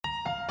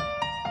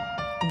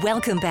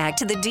Welcome back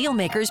to the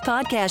Dealmakers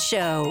Podcast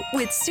Show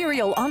with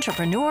serial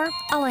entrepreneur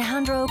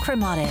Alejandro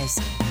Cremades,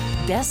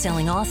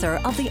 best-selling author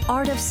of The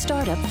Art of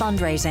Startup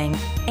Fundraising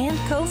and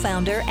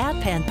co-founder at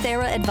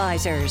Panthera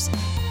Advisors.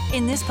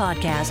 In this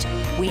podcast,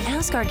 we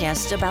ask our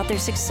guests about their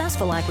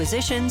successful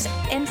acquisitions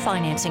and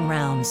financing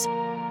rounds.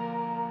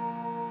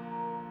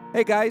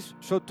 Hey guys,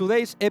 so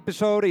today's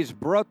episode is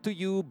brought to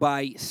you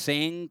by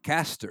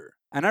Zencastr.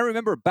 And I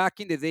remember back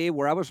in the day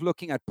where I was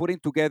looking at putting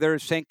together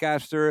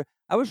Zencastr,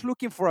 I was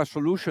looking for a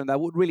solution that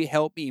would really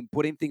help me in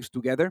putting things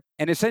together.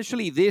 And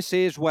essentially, this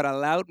is what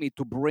allowed me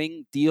to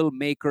bring deal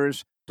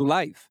makers to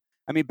life.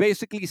 I mean,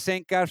 basically,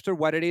 Zencastr,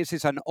 what it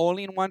is an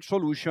all-in-one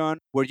solution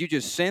where you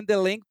just send the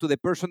link to the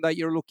person that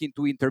you're looking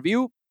to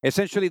interview.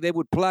 Essentially, they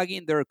would plug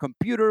in their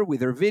computer with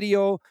their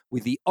video,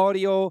 with the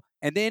audio,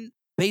 and then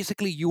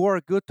basically you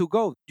are good to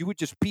go. You would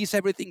just piece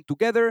everything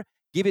together,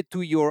 give it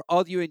to your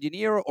audio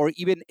engineer, or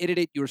even edit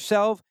it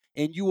yourself,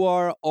 and you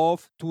are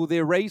off to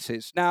the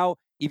races. Now,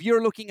 if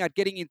you're looking at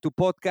getting into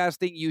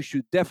podcasting, you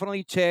should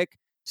definitely check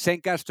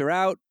Zencastr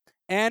out.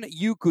 And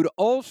you could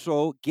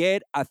also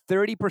get a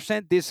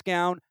 30%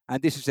 discount,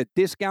 and this is a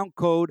discount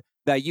code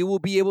that you will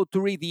be able to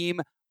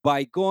redeem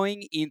by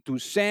going into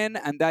Zen,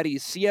 and that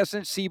is C as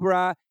in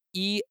Zebra,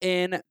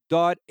 EN.AI/deal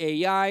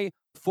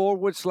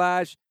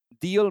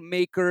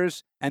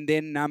makers and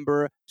then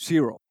number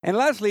 0. And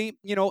lastly,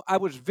 I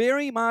was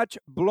very much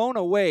blown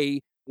away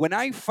when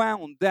I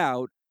found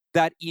out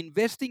that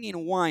investing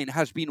in wine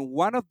has been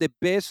one of the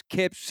best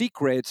kept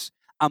secrets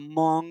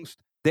amongst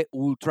the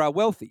ultra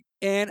wealthy.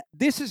 And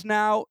this is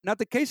now not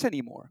the case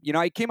anymore.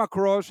 I came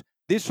across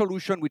this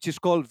solution, which is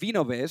called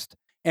Vinovest,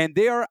 and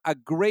they are a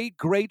great,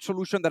 great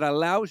solution that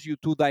allows you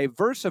to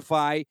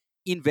diversify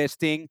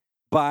investing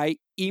by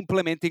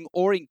implementing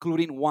or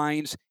including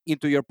wines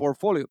into your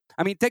portfolio.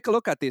 I mean, take a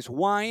look at this.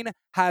 Wine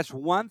has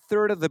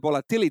 1/3 of the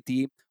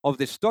volatility of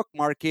the stock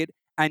market,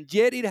 and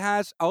yet it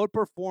has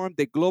outperformed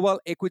the global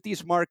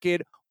equities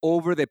market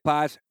over the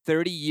past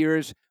 30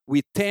 years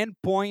with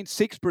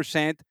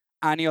 10.6%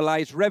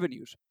 annualized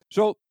revenues.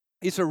 So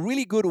it's a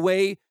really good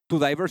way to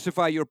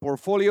diversify your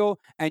portfolio,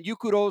 and you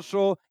could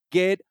also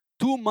get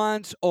 2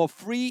 months of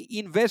free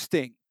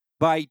investing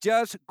by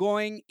just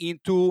going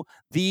into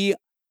the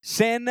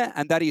Zen,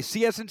 and that is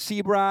C as in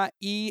Zebra,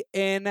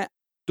 EN.AI/deal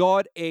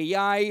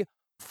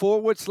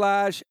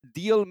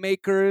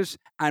makers.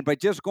 And by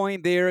just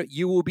going there,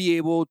 you will be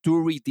able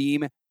to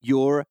redeem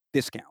your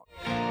discount.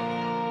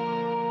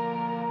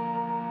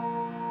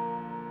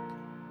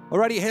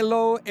 Alrighty,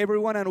 hello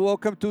everyone, and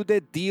welcome to the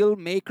Deal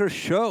Maker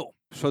Show.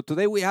 So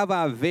today we have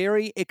a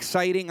very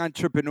exciting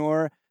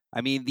entrepreneur.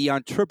 I mean, the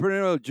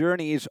entrepreneurial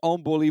journey is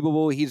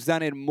unbelievable. He's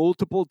done it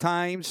multiple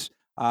times.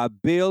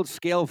 Build,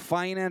 scale,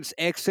 finance,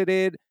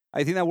 exited.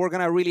 I think that we're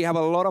going to really have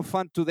a lot of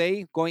fun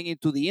today going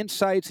into the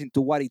insights,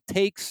 into what it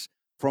takes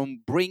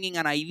from bringing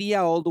an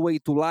idea all the way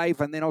to life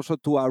and then also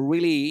to a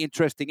really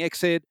interesting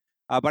exit.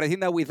 But I think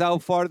that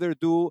without further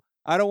ado,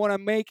 I don't want to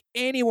make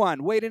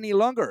anyone wait any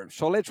longer.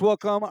 So let's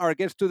welcome our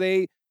guest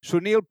today,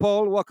 Sunil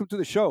Paul. Welcome to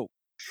the show.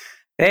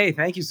 Hey,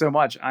 thank you so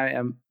much. I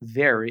am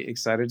very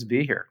excited to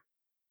be here.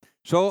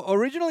 So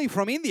originally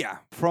from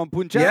India, from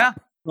Punjab. Yeah.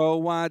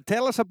 So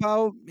tell us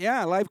about,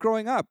 life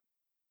growing up.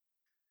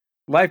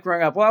 Life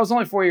growing up. Well, I was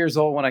only 4 years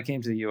old when I came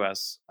to the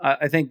U.S.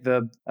 I think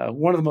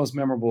one of the most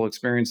memorable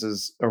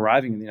experiences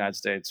arriving in the United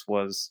States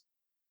was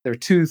there are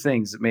two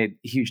things that made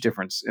a huge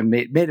difference and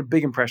made a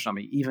big impression on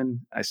me.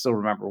 Even I still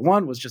remember.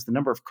 One was just the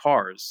number of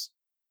cars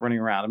running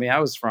around. I mean, I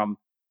was from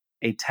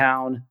a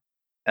town,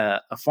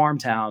 a farm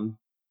town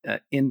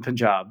in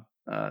Punjab,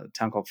 a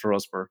town called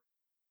Firozpur.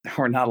 There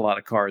were not a lot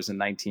of cars in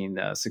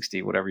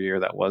 1960, whatever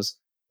year that was.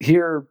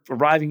 Here,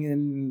 arriving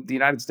in the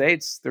United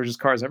States, there's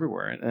just cars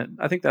everywhere. And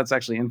I think that's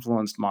actually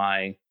influenced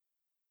my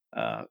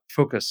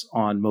focus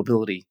on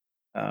mobility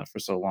for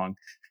so long.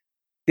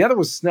 The other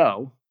was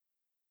snow.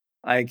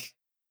 Like,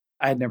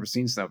 I had never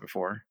seen snow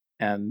before.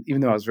 And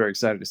even though I was very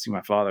excited to see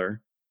my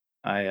father,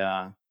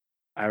 I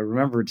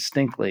remember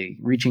distinctly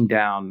reaching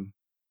down,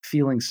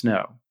 feeling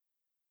snow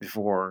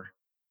before,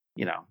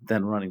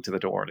 then running to the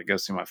door to go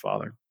see my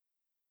father.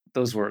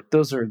 Those are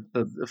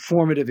the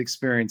formative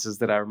experiences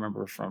that I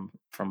remember from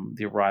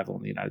the arrival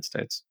in the United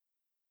States.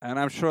 And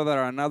I'm sure that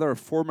another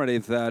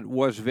formative that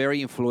was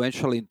very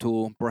influential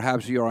into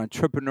perhaps your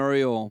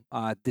entrepreneurial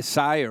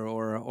desire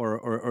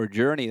or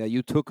journey that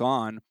you took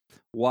on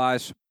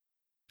was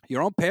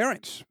your own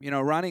parents,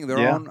 running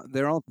their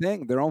own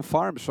thing, their own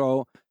farm.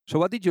 So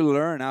what did you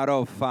learn out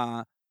of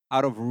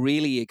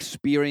really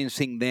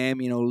experiencing them,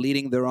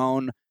 leading their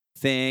own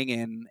thing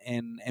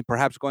and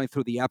perhaps going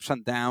through the ups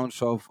and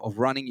downs of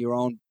running your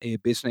own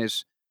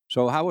business?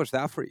 So how was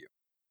that for you?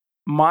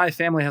 My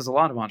family has a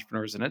lot of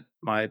entrepreneurs in it.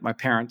 My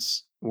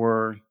parents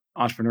were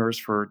entrepreneurs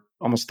for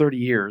almost 30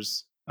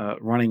 years,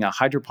 running a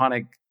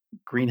hydroponic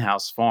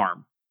greenhouse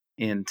farm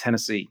in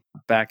Tennessee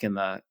back in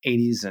the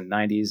 80s and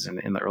 90s and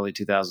in the early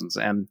 2000s,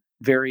 and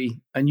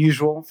very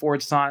unusual for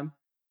its time,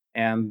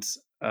 and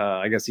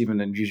I guess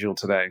even unusual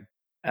today.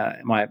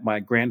 My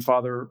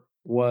grandfather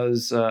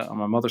was on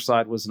my mother's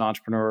side was an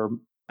entrepreneur.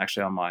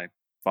 Actually, on my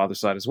father's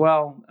side as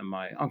well, and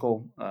my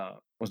uncle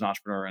was an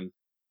entrepreneur,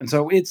 and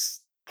so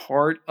it's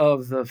part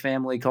of the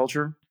family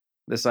culture.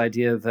 This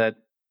idea that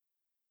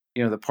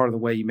the part of the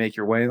way you make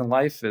your way in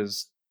life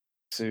is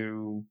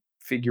to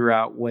figure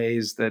out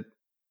ways that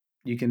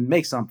you can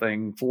make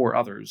something for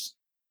others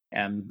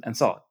and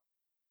sell it.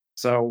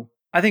 So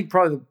I think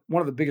probably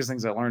one of the biggest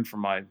things I learned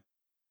from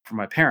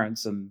my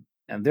parents and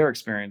their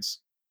experience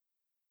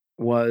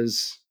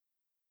was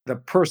the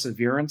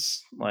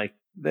perseverance. Like,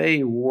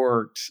 they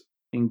worked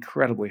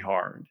incredibly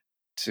hard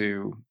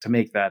to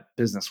make that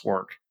business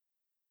work.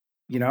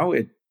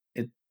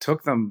 It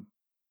took them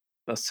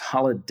a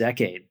solid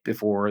decade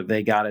before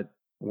they got it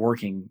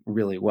working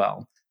really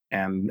well,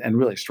 and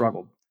really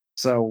struggled.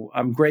 So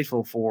I'm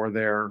grateful for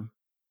their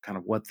kind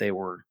of what they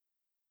were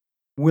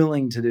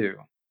willing to do,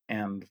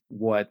 and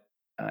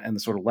and the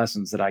sort of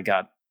lessons that I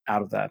got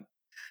out of that.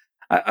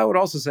 I would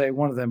also say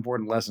one of the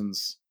important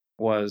lessons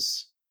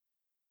was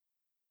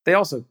they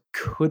also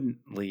couldn't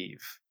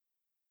leave.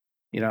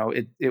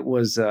 It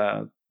was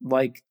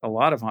like a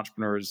lot of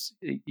entrepreneurs,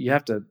 you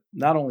have to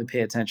not only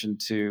pay attention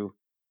to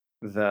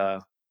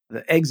the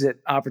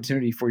exit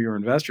opportunity for your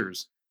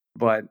investors,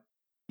 but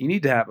you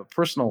need to have a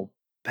personal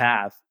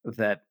path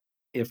that,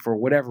 if for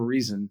whatever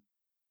reason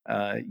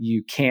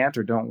you can't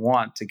or don't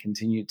want to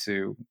continue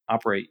to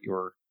operate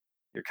your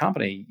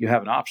company, you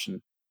have an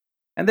option.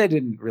 And they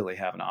didn't really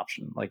have an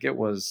option. Like, it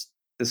was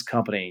this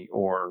company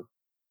or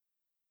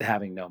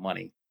having no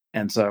money.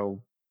 And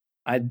so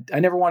I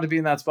never wanted to be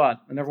in that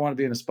spot. I never wanted to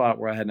be in a spot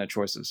where I had no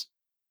choices.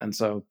 And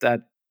so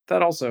that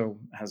also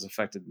has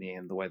affected me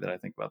in the way that I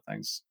think about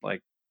things.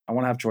 Like, I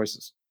want to have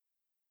choices.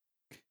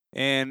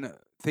 And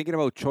thinking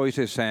about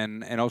choices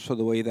and also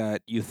the way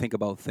that you think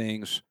about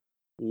things,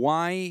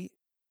 why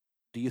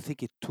do you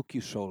think it took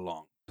you so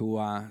long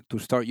to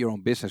start your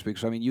own business?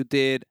 Because I mean,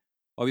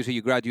 obviously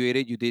you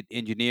graduated, you did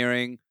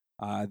engineering,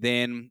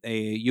 then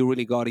you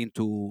really got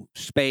into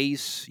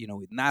space,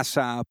 with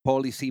NASA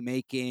policy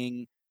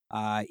making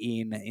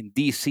in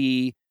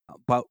DC.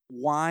 But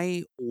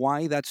why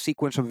that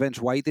sequence of events?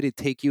 Why did it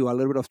take you a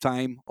little bit of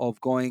time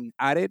of going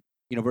at it,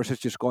 versus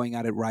just going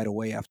at it right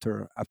away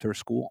after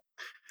school?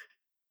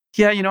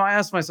 Yeah, I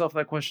asked myself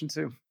that question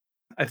too.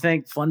 I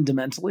think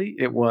fundamentally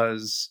it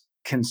was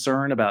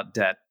concern about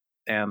debt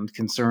and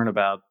concern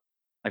about,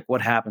 like,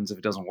 what happens if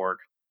it doesn't work.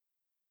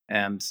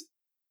 And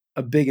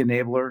a big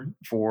enabler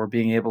for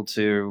being able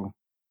to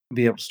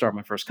start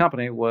my first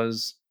company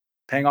was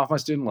paying off my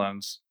student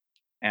loans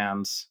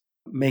and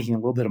making a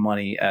little bit of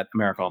money at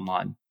America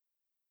Online.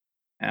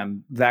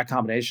 And that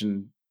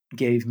combination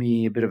gave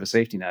me a bit of a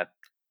safety net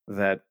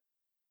that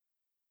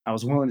I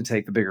was willing to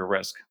take the bigger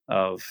risk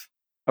of,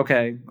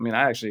 okay, I mean,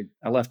 I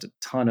left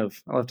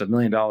 $1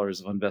 million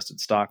of invested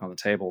stock on the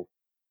table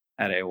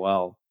at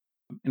AOL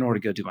in order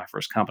to go do my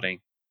first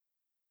company.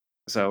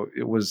 So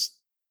it was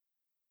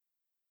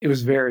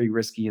very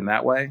risky in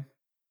that way,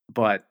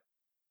 but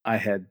I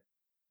had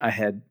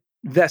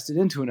vested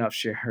into enough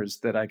shares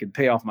that I could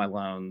pay off my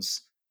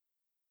loans,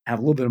 have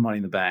a little bit of money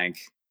in the bank.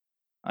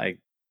 Like,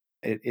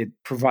 it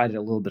provided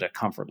a little bit of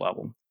comfort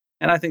level.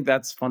 And I think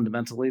that's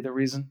fundamentally the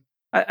reason.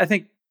 I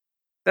think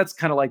that's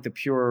kind of like the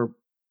pure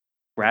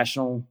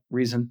rational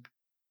reason.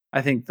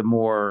 I think the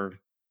more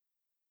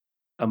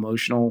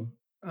emotional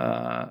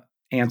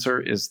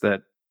answer is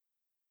that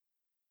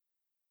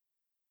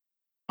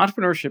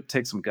entrepreneurship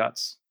takes some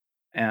guts.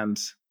 And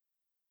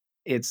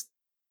it's,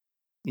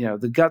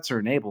 the guts are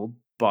enabled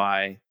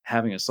by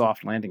having a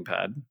soft landing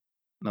pad.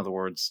 In other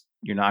words,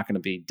 you're not going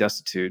to be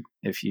destitute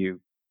if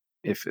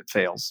it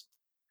fails.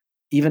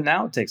 Even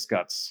now, it takes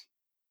guts,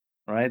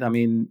 right? I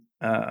mean,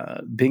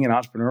 being an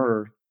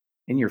entrepreneur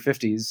in your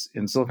 50s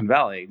in Silicon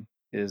Valley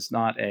is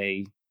not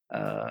a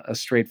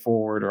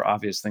straightforward or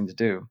obvious thing to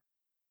do.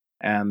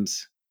 And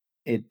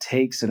it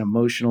takes an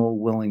emotional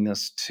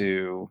willingness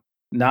to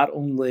not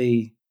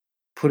only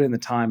put in the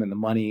time and the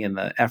money and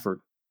the effort,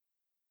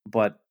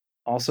 but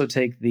also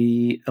take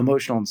the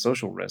emotional and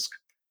social risk.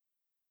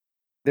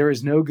 There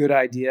is no good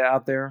idea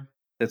out there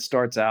that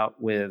starts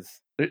out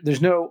with,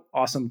 there's no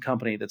awesome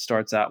company that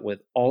starts out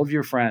with all of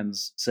your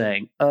friends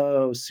saying,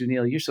 "Oh,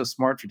 Sunil, you're so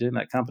smart for doing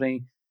that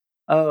company.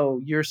 Oh,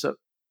 you're so,"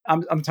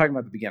 I'm talking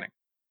about the beginning,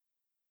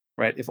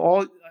 right?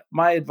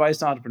 My advice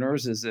to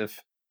entrepreneurs is, if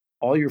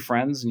all your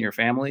friends and your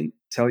family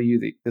tell you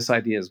that this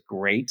idea is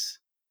great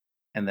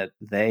and that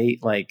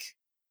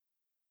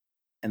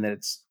and that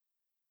it's,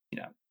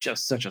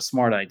 just such a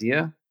smart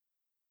idea,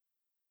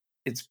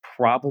 it's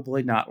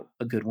probably not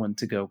a good one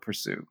to go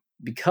pursue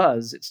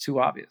because it's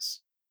too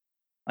obvious.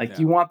 Like,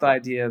 you want the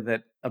idea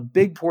that a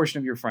big portion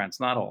of your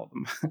friends, not all of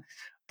them,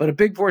 but a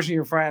big portion of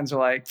your friends are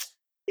like,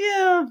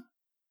 yeah,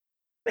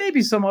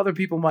 maybe some other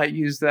people might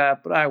use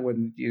that, but I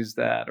wouldn't use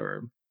that.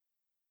 Or,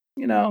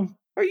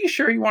 are you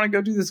sure you want to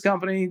go do this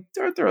company?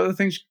 Aren't there other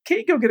things? Can't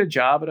you go get a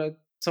job at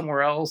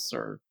somewhere else?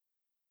 Or,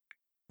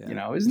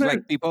 isn't there?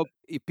 Like,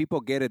 if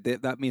people get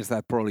it, that means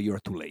that probably you're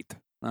too late.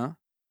 Huh?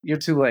 You're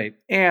too late.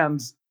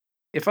 And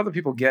if other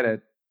people get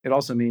it, it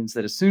also means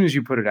that as soon as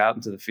you put it out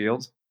into the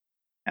field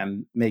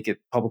and make it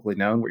publicly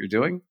known what you're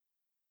doing,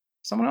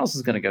 someone else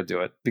is going to go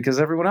do it because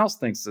everyone else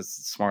thinks it's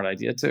a smart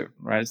idea too,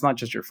 right? It's not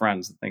just your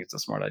friends that think it's a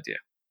smart idea.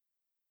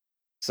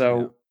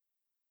 So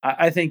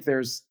I think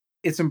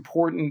it's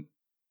important.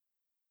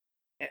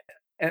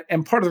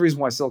 And part of the reason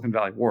why Silicon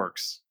Valley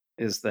works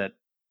is that,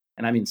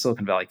 and I mean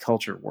Silicon Valley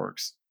culture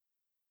works,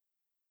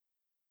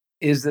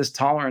 is this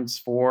tolerance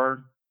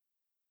for,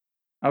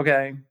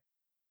 okay,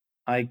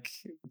 like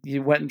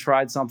you went and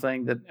tried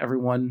something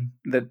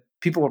that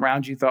people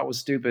around you thought was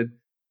stupid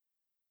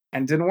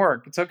and didn't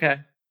work. It's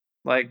okay.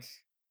 Like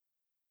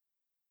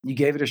you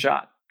gave it a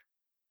shot.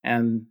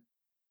 And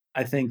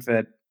I think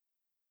that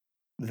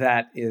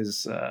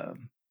is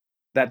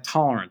that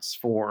tolerance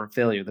for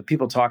failure that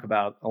people talk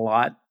about a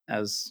lot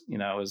as,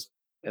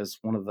 as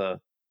one of the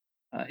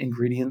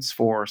ingredients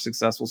for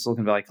successful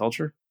Silicon Valley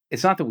culture.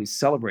 It's not that we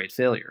celebrate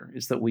failure;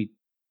 it's that we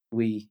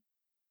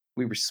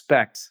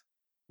respect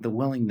the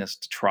willingness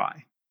to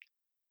try,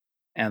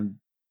 and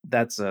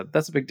that's a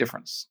big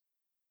difference.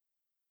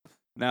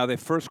 Now, the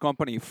first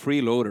company,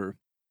 Freeloader,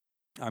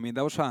 I mean,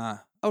 that was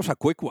a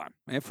quick one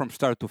from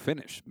start to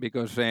finish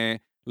because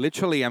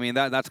literally, I mean,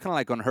 that's kind of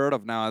like unheard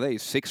of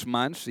nowadays. 6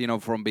 months,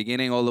 from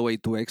beginning all the way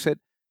to exit.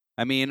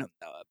 I mean,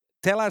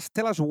 tell us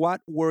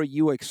what were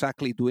you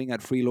exactly doing at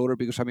Freeloader?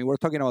 Because I mean, we're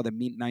talking about the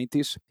mid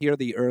 '90s here,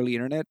 the early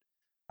internet.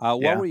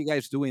 What were you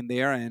guys doing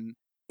there, and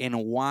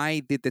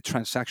why did the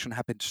transaction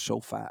happen so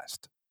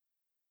fast?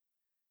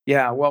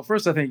 Yeah, well,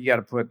 first I think you got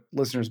to put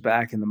listeners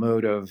back in the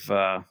mode of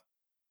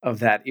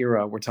that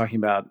era. We're talking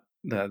about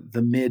the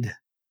mid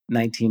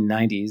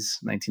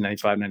 1990s,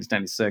 1995,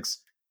 1996,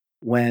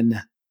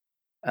 when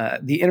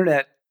the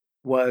internet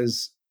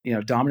was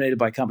dominated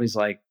by companies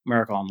like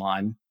America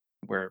Online,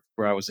 where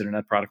I was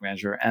internet product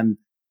manager, and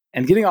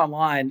getting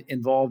online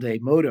involved a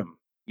modem.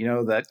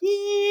 That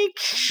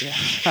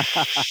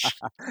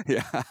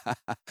Yeah.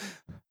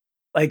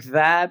 like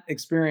that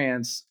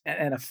experience,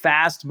 and a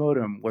fast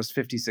modem was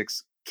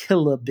 56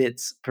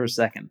 kilobits per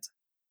second.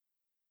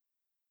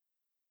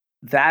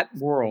 That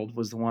world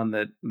was the one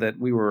that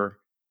we were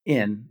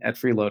in at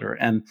Freeloader.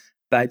 And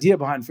the idea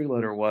behind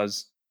Freeloader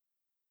was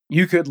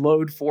you could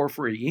load for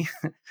free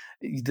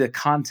the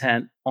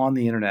content on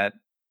the internet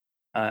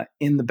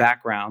in the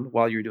background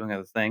while you're doing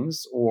other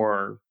things,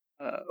 or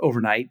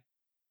overnight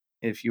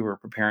if you were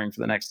preparing for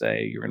the next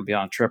day, you're going to be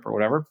on a trip or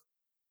whatever,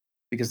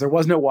 because there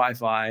was no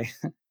Wi-Fi,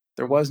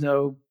 there was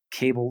no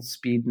cable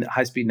speed,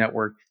 high-speed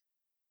network.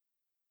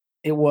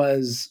 It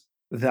was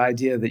the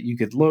idea that you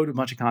could load a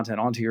bunch of content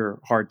onto your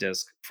hard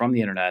disk from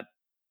the internet.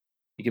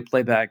 You could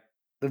play back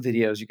the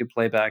videos, you could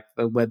play back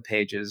the web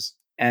pages,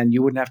 and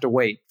you wouldn't have to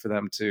wait for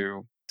them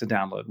to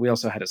download. We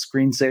also had a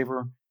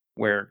screensaver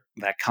where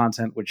that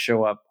content would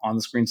show up on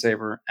the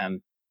screensaver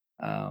and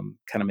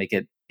kind of make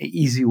it an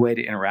easy way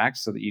to interact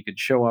so that you could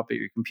show up at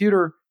your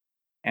computer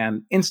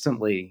and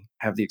instantly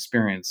have the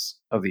experience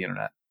of the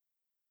internet.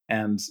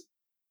 And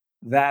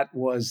that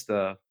was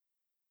the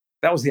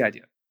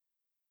idea.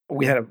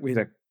 We had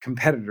a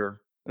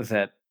competitor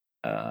that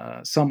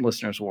some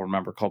listeners will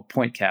remember called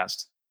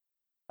Pointcast.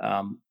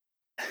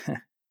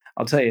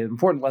 I'll tell you, an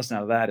important lesson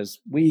out of that is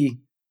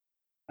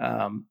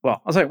I'll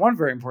tell you one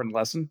very important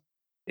lesson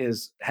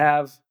is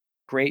have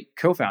great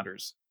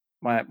co-founders.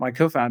 My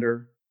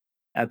co-founder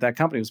at that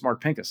company was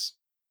Mark Pincus,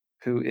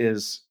 who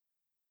is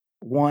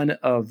one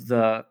of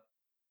the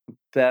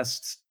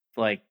best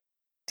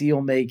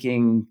deal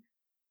making,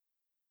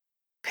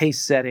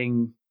 pace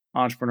setting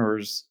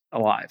entrepreneurs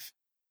alive.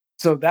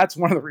 So that's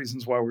one of the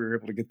reasons why we were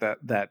able to get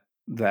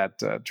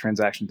that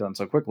transaction done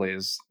so quickly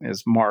is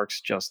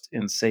Mark's just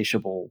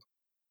insatiable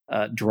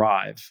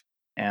drive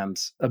and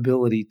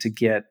ability to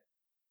get.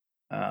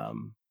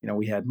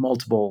 We had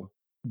multiple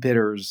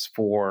bidders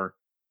for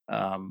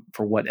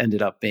what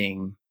ended up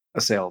being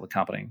a sale of the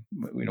company.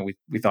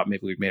 We thought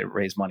maybe we'd made it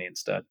raise money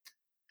instead.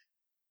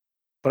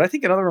 But I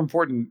think another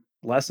important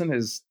lesson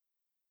is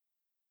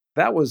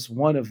that was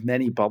one of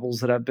many bubbles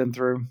that I've been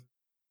through.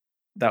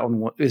 That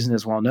one isn't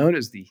as well known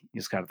as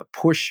kind of the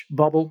push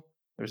bubble.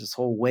 There's this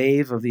whole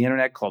wave of the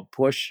internet called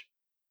push,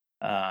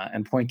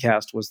 and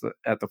Pointcast was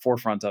at the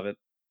forefront of it.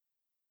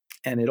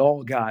 And it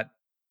all got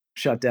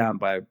shut down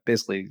by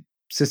basically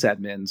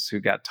sysadmins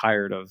who got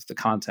tired of the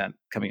content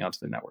coming onto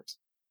their networks.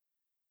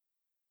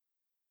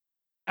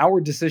 Our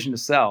decision to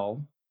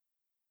sell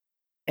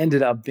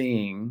ended up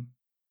being,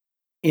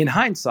 in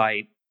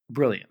hindsight,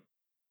 brilliant.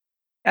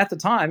 At the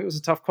time, it was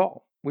a tough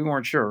call. We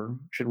weren't sure.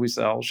 Should we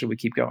sell? Should we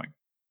keep going?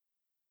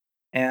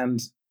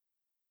 And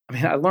I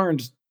mean, I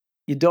learned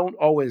you don't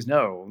always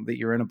know that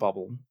you're in a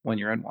bubble when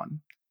you're in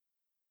one.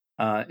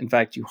 In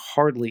fact, you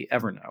hardly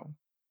ever know.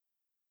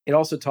 It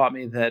also taught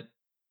me that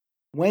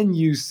when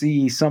you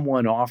see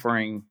someone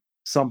offering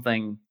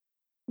something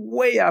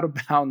way out of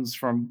bounds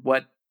from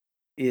what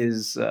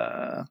is,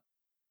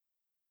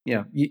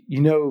 you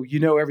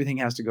know everything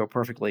has to go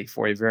perfectly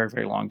for a very,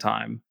 very long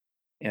time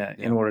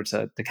in order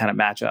to kind of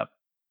match up,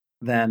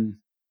 then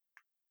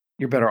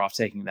you're better off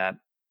taking that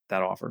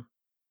offer.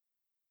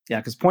 Yeah,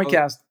 because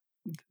Pointcast,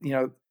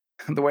 the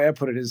way I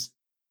put it is,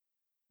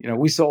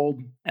 we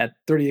sold at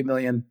 38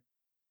 million.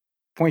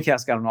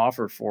 Pointcast got an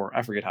offer for,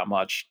 I forget how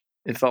much.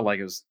 It felt like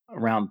it was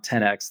around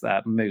 10x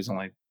that, maybe it was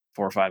only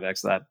 4 or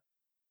 5x that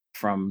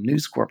from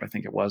News Corp, I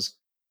think it was.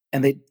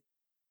 And they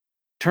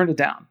turned it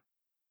down.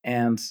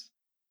 And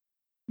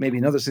maybe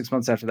another 6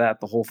 months after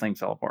that, the whole thing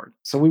fell apart.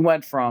 So we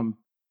went from,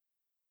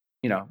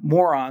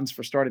 morons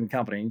for starting the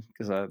company,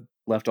 because I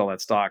left all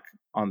that stock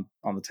on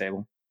the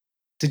table,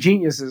 to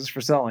geniuses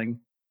for selling,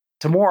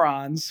 to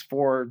morons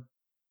for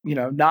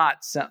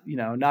not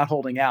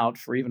holding out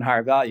for even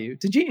higher value,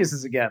 to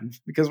geniuses again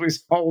because we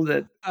sold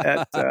it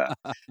at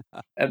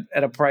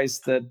a price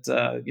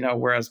that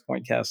whereas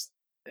Pointcast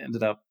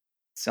ended up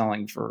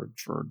selling for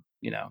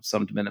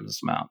some de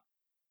minimis amount.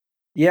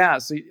 Yeah.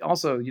 So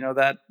also,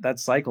 that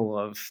cycle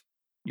of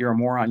you're a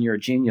moron, you're a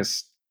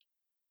genius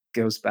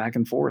goes back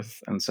and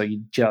forth. And so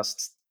you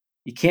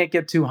can't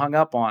get too hung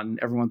up on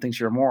everyone thinks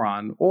you're a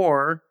moron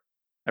or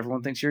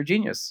everyone thinks you're a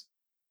genius.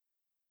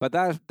 But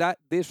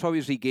this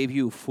obviously gave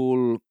you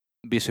full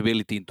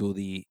visibility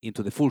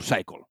into the full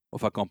cycle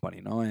of a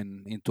company,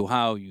 and into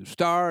how you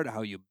start,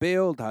 how you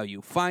build, how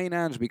you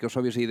finance, because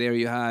obviously there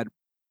you had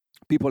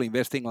people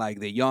investing like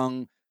the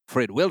young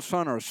Fred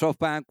Wilson or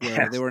SoftBank,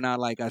 where they were not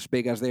like as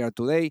big as they are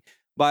today.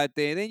 But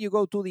then you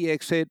go to the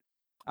exit,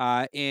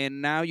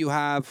 and now you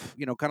have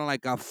kind of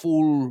like a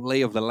full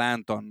lay of the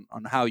land on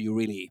how you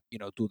really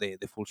do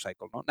the full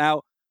cycle. No?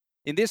 Now,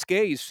 in this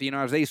case,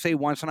 as they say,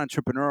 once an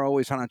entrepreneur,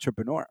 always an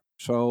entrepreneur.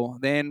 So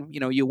then,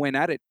 you went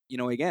at it,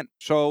 again.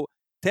 So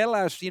tell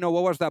us,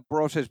 what was that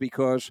process?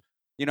 Because,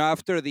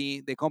 after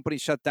the company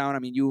shut down, I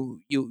mean,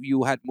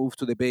 you had moved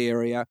to the Bay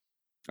Area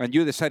and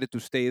you decided to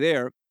stay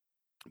there.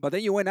 But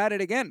then you went at it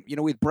again,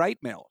 with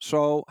Brightmail.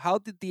 So how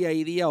did the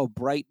idea of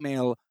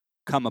Brightmail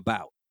come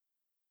about?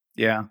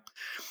 Yeah.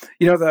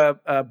 The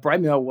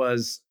Brightmail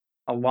was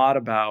a lot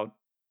about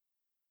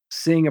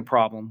seeing a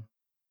problem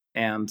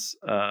and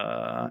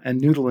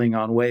noodling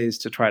on ways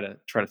to try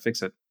to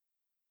fix it.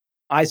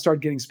 I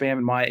started getting spam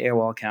in my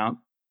AOL account.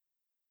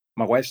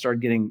 My wife started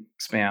getting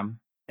spam,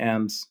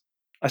 and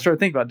I started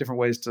thinking about different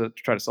ways to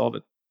try to solve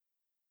it.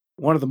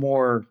 One of the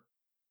more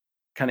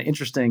kind of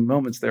interesting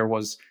moments there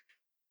was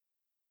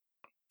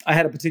I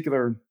had a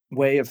particular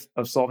way of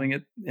solving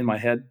it in my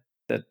head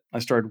that I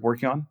started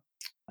working on,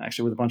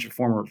 actually with a bunch of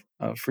former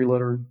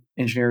freeloader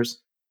engineers.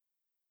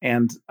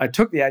 And I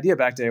took the idea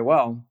back to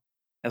AOL,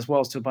 as well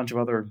as to a bunch of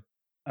other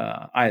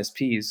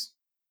ISPs.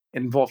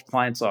 It involved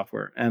client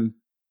software. And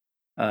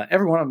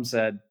every one of them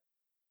said,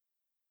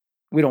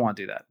 we don't want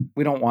to do that.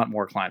 We don't want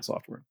more client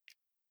software.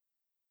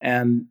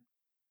 And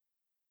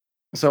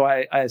so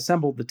I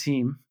assembled the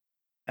team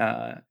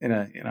in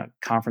a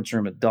conference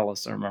room at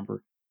Dulles, I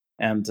remember,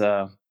 and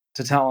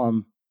to tell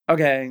them,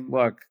 okay,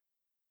 look,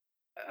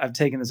 I've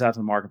taken this out to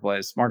the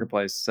marketplace.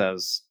 Marketplace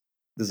says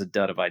this is a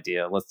dud of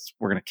idea.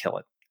 We're going to kill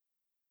it.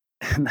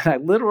 And then I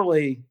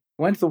literally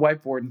went to the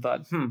whiteboard and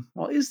thought,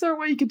 well, is there a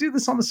way you could do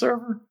this on the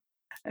server?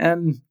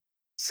 And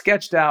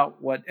sketched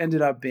out what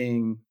ended up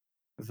being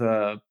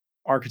the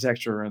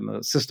architecture and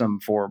the system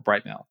for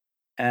Brightmail.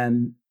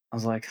 And I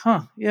was like,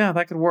 yeah,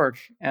 that could work.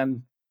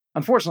 And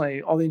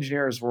unfortunately, all the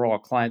engineers were all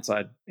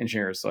client-side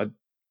engineers, so I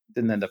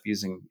didn't end up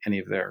using any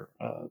of their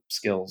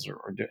skills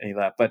or do any of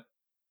that. But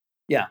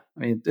yeah, I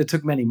mean, it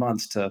took many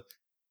months to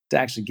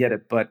actually get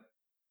it. But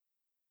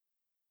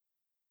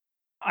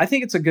I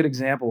think it's a good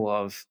example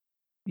of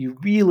you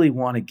really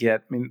want to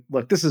get, I mean,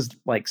 look, this is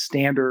like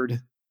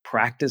standard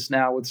practice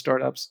now with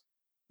startups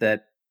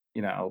that,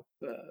 the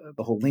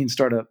whole lean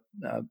startup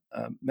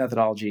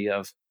methodology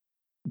of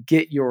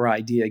get your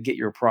idea, get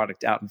your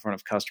product out in front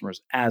of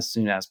customers as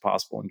soon as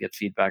possible and get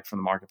feedback from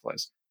the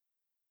marketplace.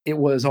 It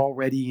was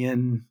already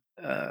in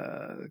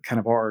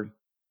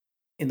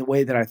in the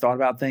way that I thought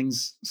about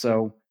things.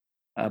 So,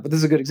 but this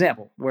is a good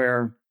example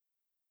where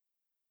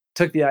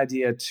took the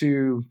idea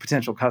to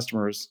potential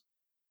customers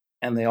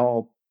and they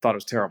all thought it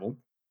was terrible.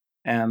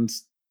 And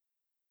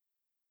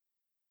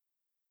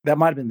that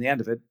might have been the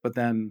end of it. But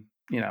then,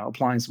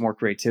 applying some more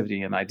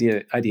creativity and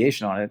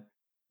ideation on it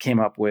came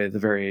up with a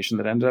variation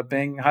that ended up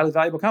being a highly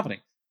valuable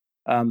company.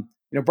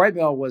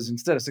 Brightmail was,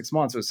 instead of 6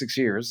 months, it was 6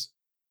 years,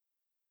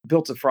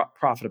 built to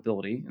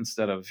profitability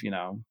instead of,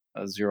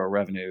 a zero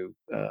revenue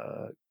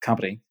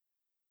company,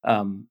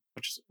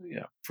 which is,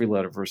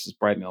 Freeloader versus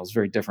Brightmail is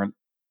very different.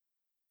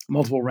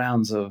 Multiple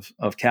rounds of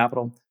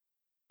capital.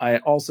 I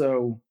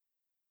also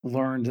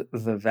learned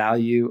the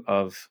value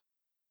of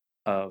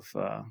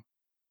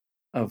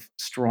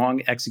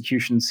strong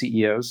execution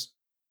CEOs.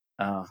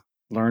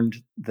 Learned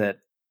that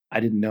I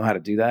didn't know how to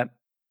do that,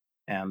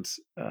 and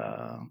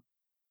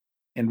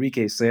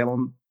Enrique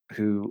Salem,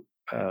 who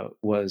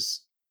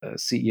was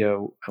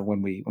CEO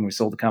when we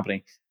sold the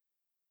company,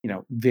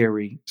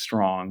 very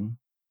strong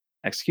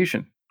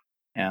execution,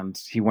 and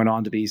he went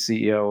on to be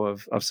CEO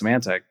of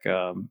Symantec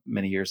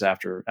many years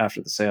after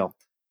the sale.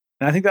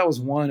 And I think that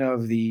was one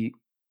of the,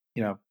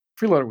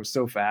 Freeloader was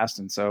so fast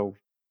and so,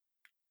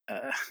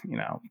 I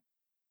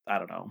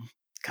don't know,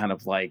 kind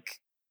of like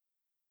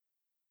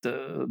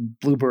the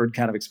Bluebird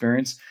kind of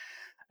experience.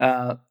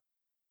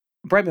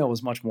 Brightmail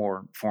was much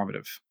more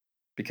formative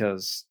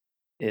because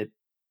it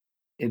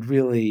it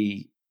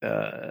really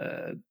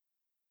kind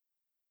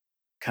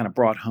of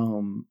brought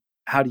home,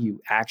 how do you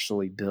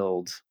actually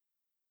build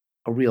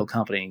a real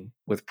company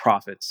with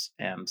profits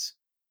and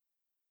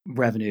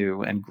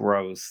revenue and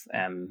growth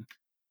and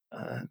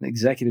an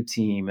executive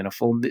team and a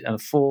full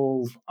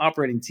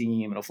operating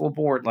team and a full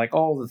board, like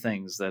all the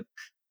things that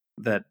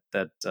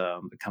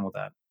come with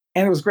that.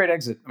 And it was a great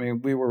exit. I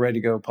mean, we were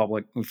ready to go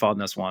public. We filed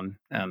an S1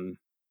 and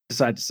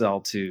decided to sell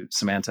to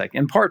Symantec,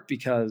 in part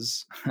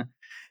because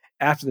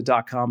after the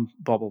dot-com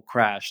bubble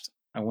crashed,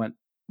 I went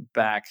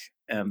back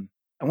and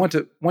I went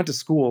to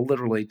school,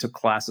 literally took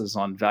classes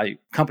on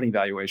company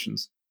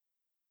valuations,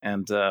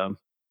 and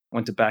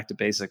went back to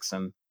basics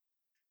and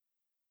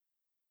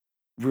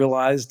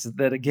realized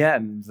that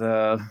again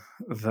the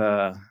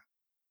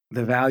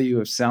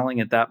value of selling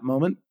at that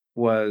moment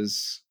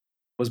was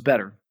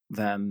better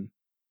than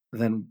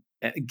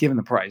given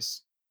the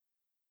price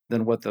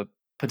than what the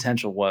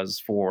potential was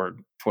for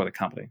the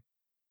company.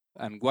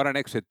 And what an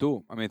exit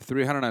too. I mean,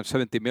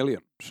 370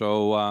 million.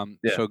 So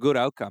Yeah. so good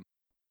outcome.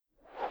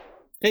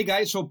 Hey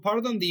guys, so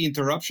pardon the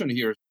interruption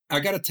here. I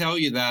got to tell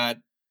you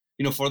that,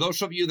 for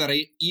those of you that are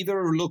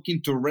either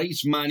looking to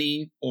raise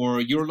money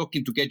or you're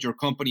looking to get your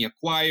company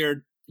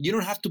acquired, you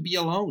don't have to be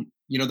alone.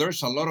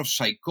 There's a lot of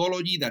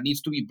psychology that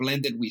needs to be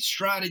blended with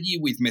strategy,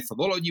 with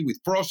methodology,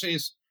 with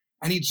process.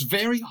 And it's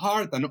very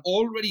hard. And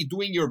already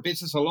doing your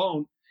business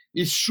alone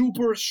is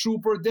super,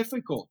 super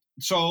difficult.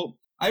 So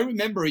I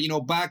remember,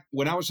 back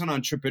when I was an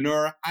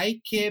entrepreneur,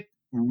 I kept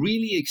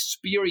really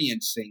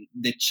experiencing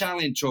the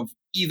challenge of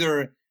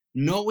either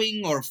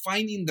knowing or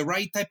finding the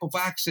right type of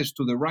access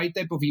to the right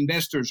type of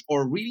investors,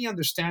 or really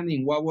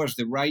understanding what was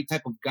the right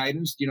type of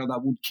guidance,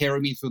 that would carry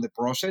me through the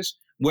process,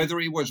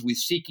 whether it was with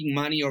seeking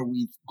money or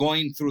with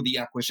going through the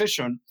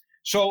acquisition.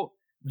 So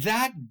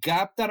that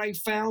gap that I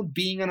found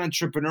being an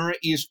entrepreneur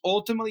is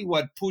ultimately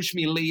what pushed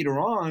me later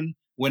on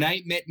when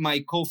I met my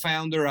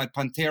co-founder at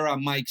Pantera,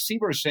 Mike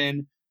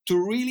Severson, to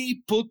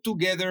really put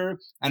together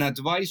an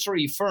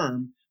advisory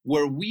firm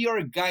where we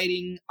are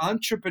guiding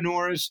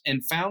entrepreneurs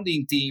and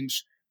founding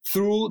teams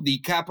through the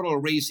capital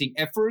raising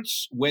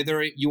efforts,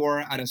 whether you are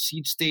at a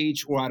seed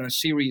stage or at a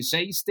Series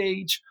A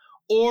stage,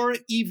 or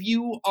if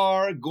you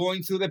are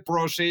going through the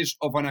process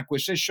of an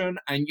acquisition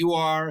and you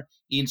are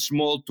in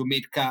small to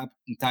mid cap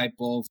type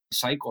of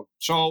cycle.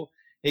 So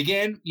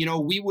again,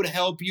 we would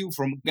help you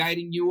from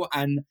guiding you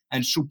and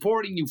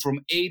supporting you from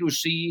A to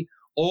C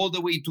all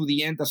the way to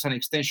the end as an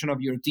extension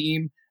of your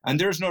team. And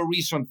there's no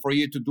reason for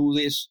you to do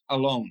this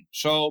alone.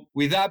 So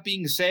with that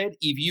being said,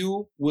 if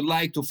you would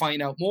like to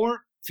find out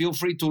more, feel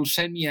free to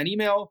send me an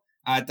email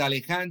at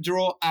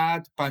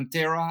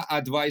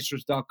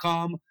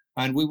alejandro@panteraadvisors.com,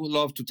 and we would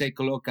love to take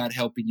a look at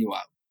helping you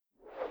out.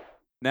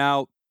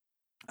 Now,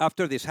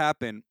 after this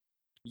happened,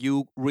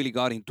 you really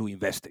got into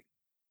investing.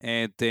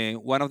 And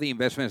one of the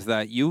investments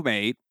that you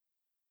made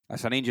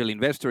as an angel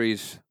investor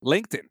is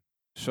LinkedIn.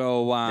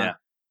 So, what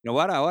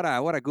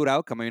a good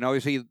outcome. I mean,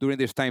 obviously, during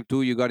this time,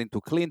 too, you got into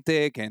clean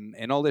tech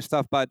and all this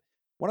stuff. But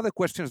one of the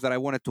questions that I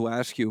wanted to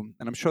ask you,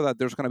 and I'm sure that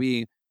there's going to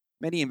be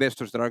many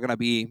investors that are going to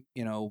be,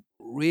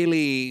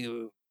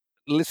 really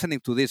listening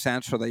to this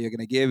answer that you're going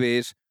to give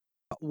is,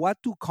 what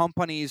do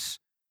companies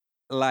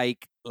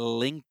like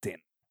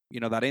LinkedIn,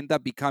 that end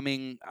up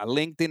becoming a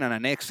LinkedIn and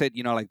an exit,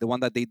 like the one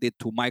that they did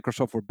to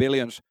Microsoft for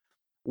billions,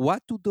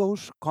 what do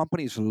those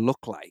companies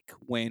look like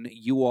when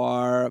you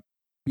are,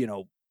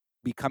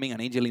 becoming an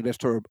angel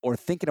investor or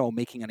thinking about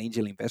making an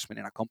angel investment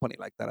in a company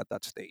like that at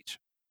that stage?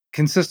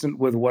 Consistent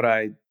with what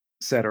I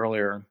said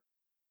earlier,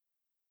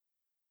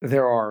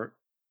 there are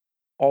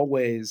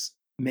always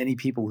many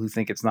people who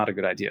think it's not a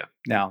good idea.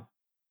 Now,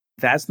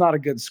 that's not a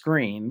good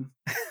screen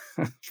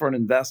for an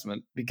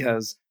investment,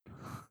 because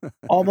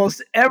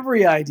almost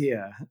every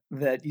idea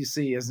that you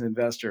see as an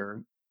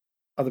investor,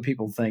 other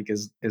people think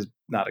is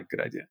not a good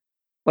idea.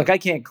 Like, I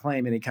can't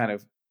claim any kind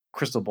of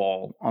crystal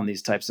ball on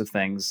these types of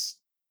things.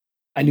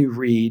 I knew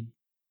Reed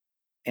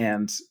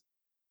and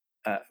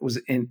was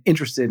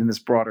interested in this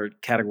broader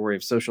category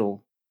of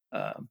social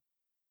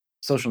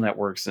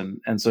networks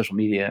and social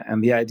media,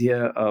 and the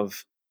idea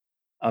of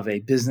a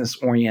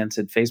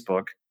business-oriented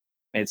Facebook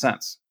made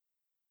sense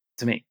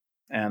to me.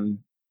 And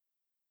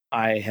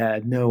I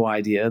had no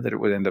idea that it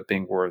would end up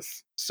being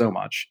worth so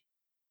much,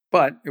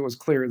 but it was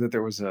clear that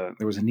there was a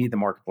need in the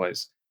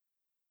marketplace.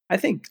 I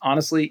think,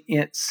 honestly,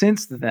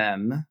 since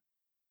then,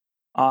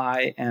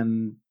 I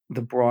and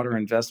the broader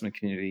investment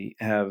community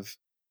have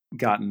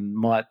gotten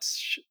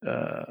much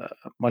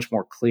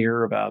more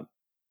clear about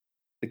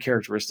the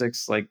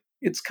characteristics. Like,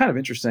 it's kind of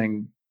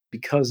interesting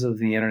because of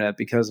the internet,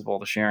 because of all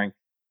the sharing.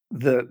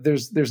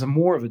 There's a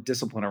more of a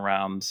discipline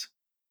around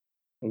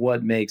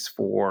what makes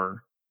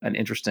for an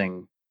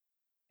interesting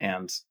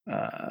and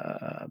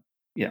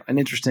an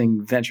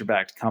interesting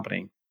venture-backed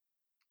company,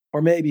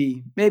 or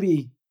maybe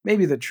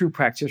the true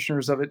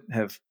practitioners of it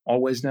have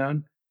always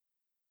known,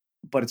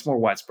 but it's more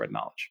widespread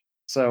knowledge.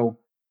 So,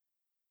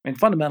 I mean,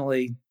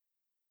 fundamentally,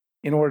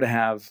 in order to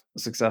have a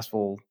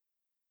successful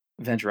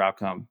venture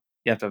outcome,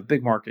 you have to have a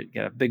big market,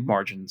 you have big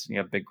margins, and you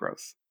have big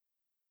growth.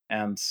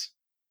 And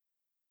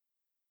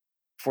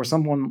for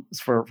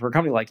a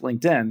company like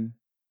LinkedIn,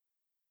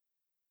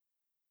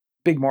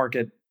 big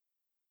market,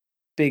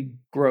 big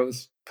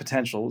growth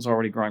potential, is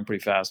already growing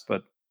pretty fast,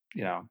 but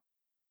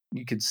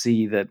you could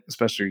see that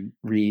especially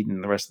Reed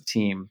and the rest of the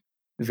team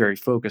was very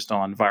focused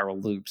on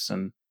viral loops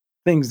and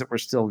things that were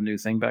still a new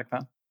thing back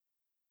then.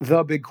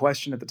 The big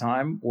question at the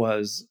time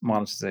was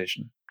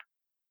monetization.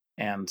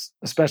 And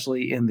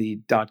especially in the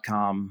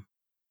 .com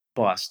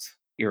bust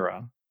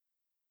era,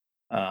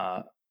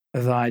 the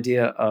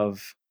idea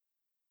of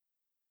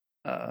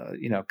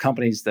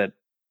companies that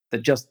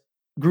just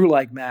grew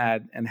like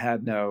mad and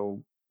had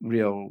no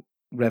real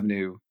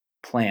revenue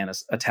plan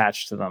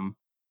attached to them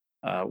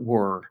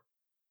were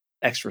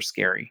extra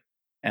scary.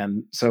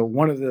 And so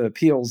one of the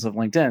appeals of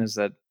LinkedIn is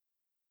that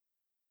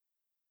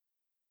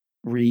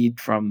Reed,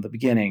 from the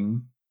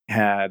beginning,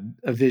 had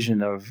a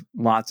vision of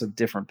lots of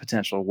different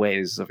potential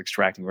ways of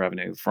extracting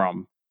revenue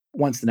from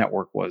once the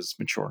network was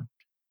mature.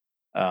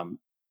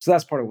 So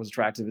that's part of what's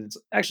attractive. It's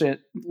actually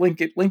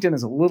LinkedIn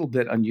is a little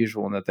bit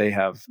unusual in that they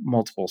have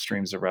multiple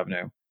streams of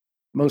revenue.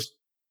 Most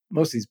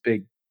of these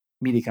big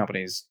media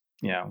companies,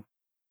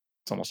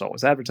 it's almost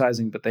always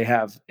advertising, but they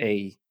have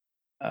a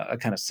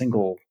kind of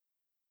single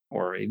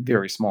or a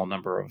very small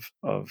number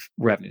of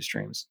revenue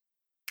streams.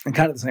 And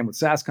kind of the same with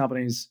SaaS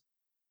companies.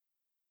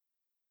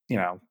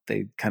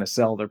 They kind of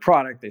sell their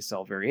product, they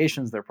sell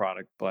variations of their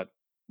product, but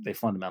they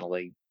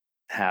fundamentally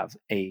have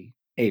a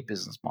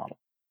business model.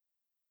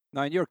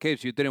 Now, in your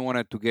case, you didn't want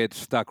it to get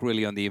stuck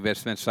really on the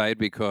investment side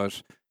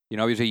because,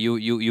 obviously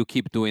you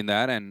keep doing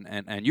that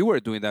and you were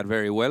doing that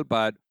very well.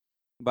 But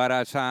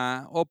as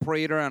an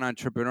operator and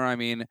entrepreneur, I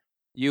mean,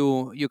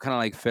 you kind of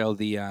like fell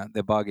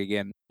the bug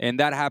again. And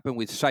that happened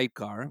with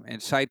Sidecar.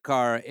 And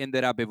Sidecar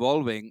ended up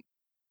evolving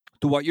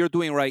to what you're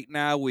doing right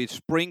now with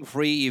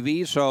Spring-Free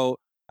EV. So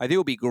I think it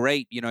would be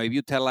great, if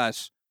you tell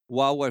us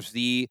what was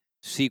the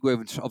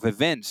sequence of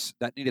events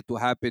that needed to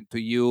happen to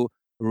you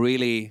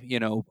really,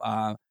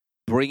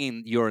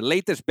 bringing your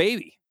latest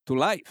baby to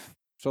life.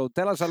 So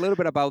tell us a little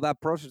bit about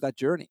that process, that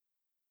journey.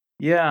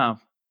 Yeah.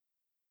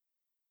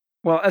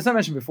 Well, as I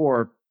mentioned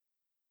before,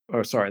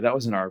 that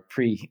was in our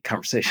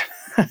pre-conversation.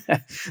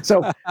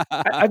 So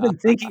I've been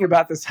thinking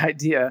about this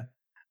idea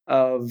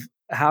of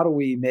how do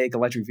we make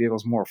electric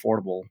vehicles more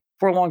affordable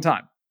for a long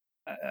time.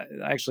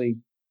 I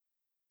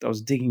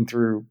was digging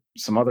through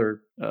some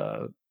other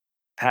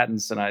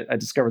patents, and I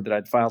discovered that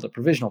I'd filed a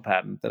provisional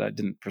patent that I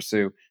didn't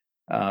pursue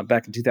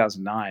back in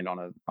 2009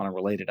 on a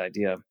related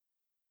idea.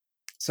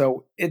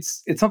 So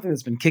it's something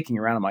that's been kicking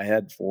around in my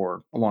head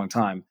for a long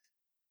time.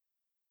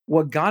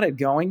 What got it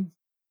going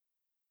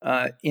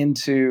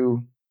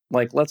into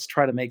let's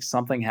try to make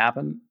something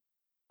happen,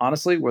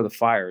 honestly, were the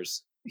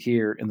fires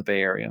here in the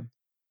Bay Area.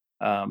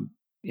 All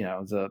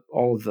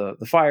of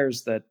the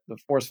fires, the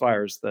forest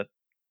fires that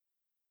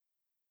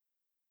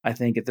I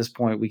think at this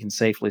point we can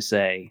safely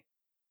say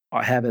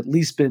have at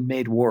least been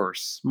made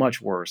worse,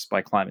 much worse,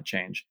 by climate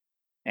change.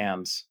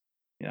 And,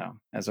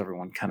 as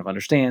everyone kind of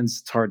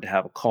understands, it's hard to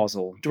have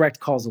a direct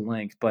causal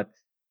link, but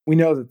we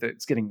know that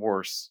it's getting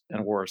worse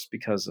and worse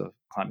because of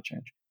climate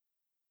change.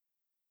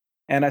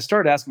 And I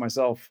started asking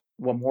myself,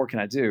 what more can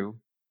I do?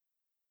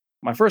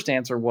 My first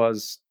answer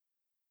was,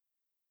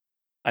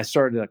 I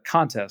started a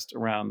contest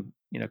around,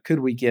 could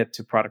we get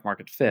to product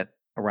market fit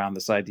around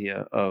this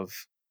idea of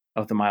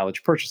the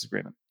mileage purchase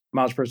agreement.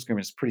 Mileage purchase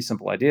agreement is a pretty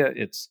simple idea.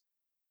 It's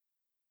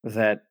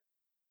that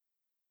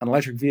an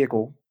electric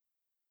vehicle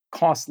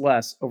costs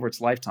less over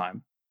its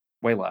lifetime,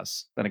 way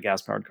less than a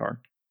gas-powered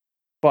car,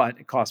 but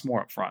it costs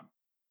more upfront.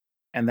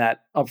 And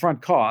that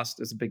upfront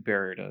cost is a big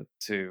barrier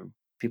to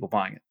people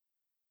buying it.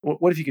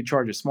 What if you could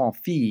charge a small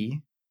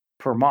fee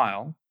per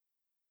mile,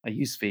 a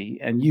use fee,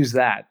 and use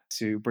that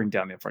to bring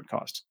down the upfront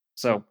cost?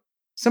 So,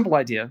 simple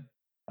idea.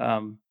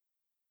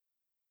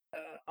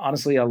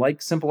 Honestly, I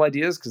like simple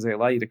ideas because they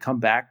allow you to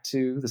come back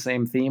to the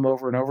same theme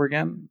over and over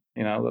again.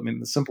 The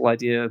simple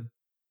idea,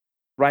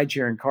 ride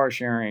sharing, car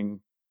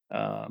sharing,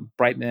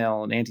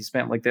 Brightmail and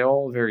anti-spam, they're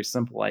all very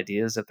simple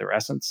ideas at their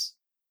essence.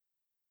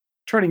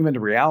 Turning them into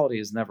reality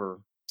is never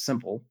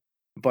simple,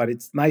 but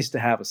it's nice to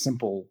have a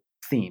simple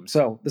theme.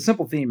 So the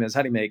simple theme is,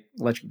 how do you make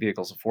electric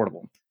vehicles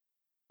affordable?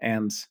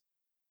 And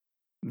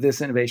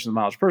this innovation of the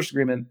mileage purchase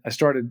agreement, I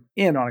started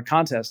in on a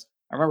contest.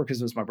 I remember because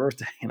it was my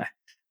birthday and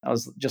I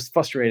was just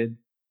frustrated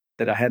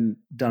that I hadn't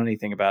done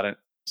anything about it.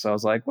 So I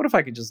was like, what if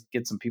I could just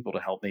get some people to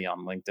help me on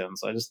LinkedIn?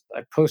 So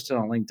I posted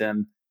on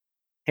LinkedIn,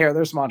 hey,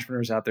 there's some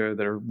entrepreneurs out there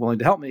that are willing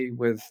to help me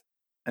with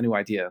a new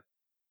idea.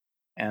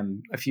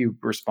 And a few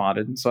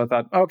responded. And so I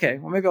thought, okay,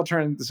 well, maybe I'll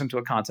turn this into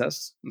a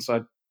contest. And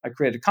so I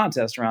created a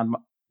contest around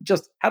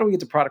just how do we get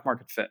to product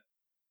market fit?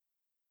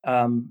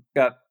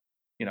 Got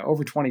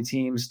over 20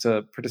 teams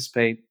to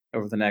participate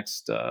over the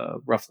next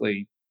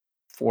roughly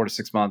 4 to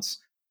 6 months.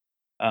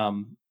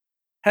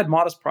 Had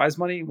modest prize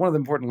money. One of the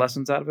important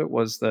lessons out of it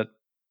was that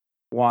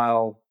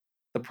while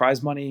the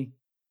prize money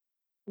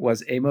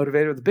was a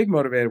motivator, the big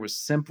motivator was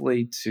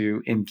simply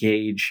to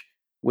engage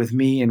with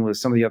me and with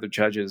some of the other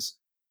judges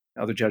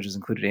Other judges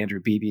included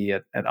Andrew Beebe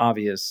at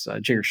Obvious,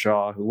 Jigar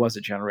Shah, who was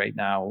at Generate,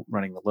 now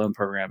running the loan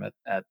program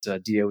at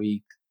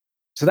DOE.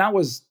 So that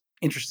was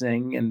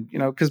interesting. And,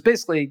 because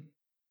basically,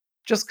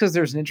 just because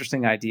there's an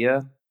interesting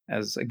idea,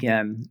 as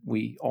again,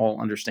 we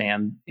all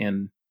understand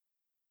in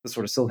the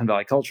sort of Silicon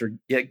Valley culture,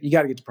 you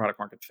got to get to product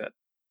market fit.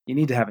 You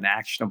need to have an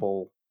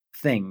actionable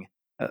thing,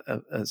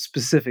 a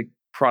specific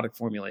product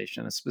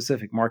formulation, a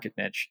specific market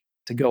niche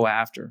to go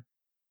after.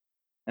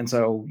 And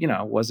so,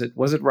 was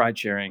it ride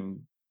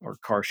sharing or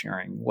car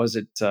sharing? Was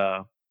it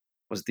the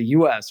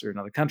U.S. or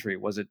another country?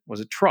 Was it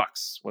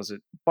trucks? Was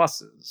it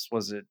buses?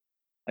 Was it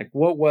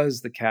what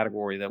was the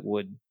category that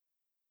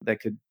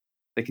could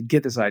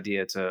get this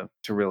idea to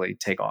really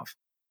take off?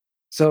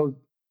 So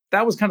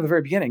that was kind of the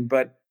very beginning.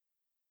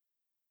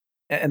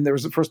 And there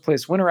was a first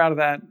place winner out of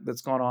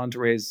that's gone on to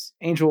raise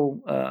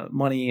angel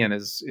money and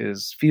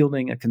is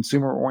fielding a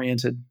consumer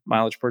oriented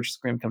mileage purchase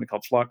agreement company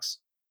called Flux.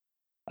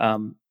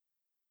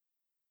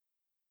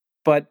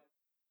 But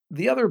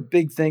the other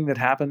big thing that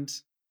happened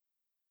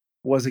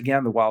was,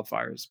 again, the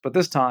wildfires. But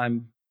this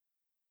time,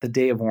 the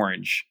Day of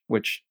Orange,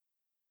 which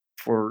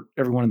for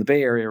everyone in the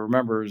Bay Area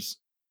remembers,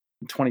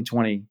 in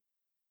 2020,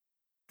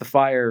 the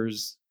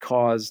fires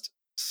caused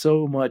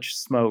so much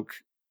smoke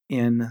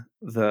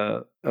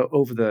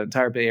over the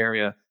entire Bay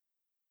Area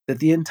that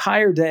the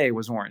entire day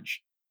was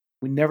orange.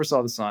 We never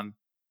saw the sun. It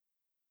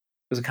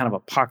was a kind of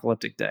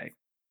apocalyptic day.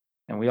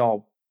 And we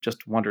all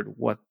just wondered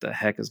what the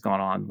heck has gone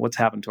on, what's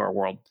happened to our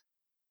world.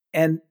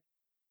 And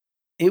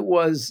it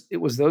was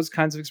those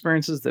kinds of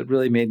experiences that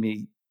really made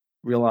me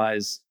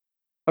realize,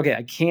 okay,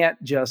 I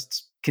can't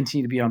just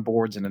continue to be on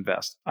boards and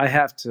invest. I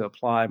have to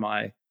apply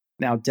my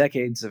now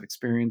decades of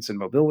experience in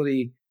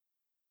mobility,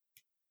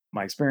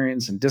 my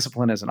experience and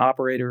discipline as an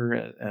operator,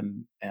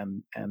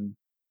 and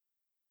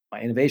my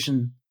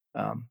innovation.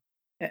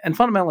 And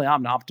fundamentally,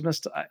 I'm an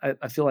optimist.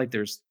 I feel like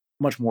there's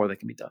much more that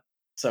can be done.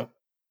 So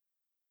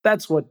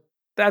that's what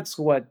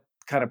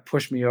kind of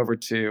pushed me over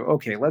to,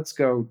 okay, let's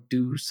go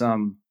do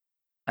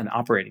an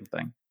operating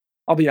thing.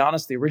 I'll be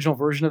honest, the original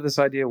version of this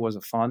idea was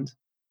a fund,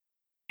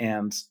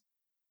 and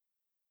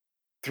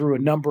through a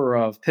number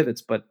of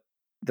pivots, but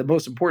the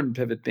most important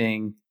pivot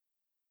being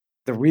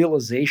the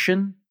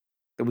realization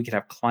that we could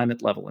have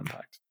climate level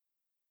impact.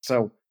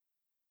 So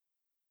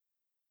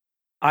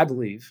I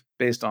believe,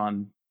 based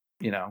on,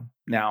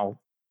 now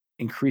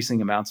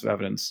increasing amounts of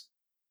evidence,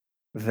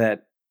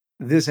 that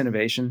this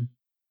innovation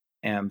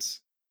and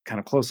kind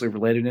of closely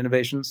related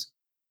innovations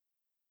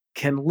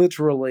can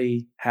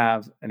literally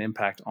have an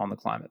impact on the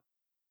climate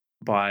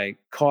by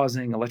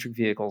causing electric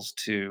vehicles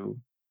to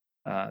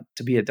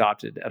be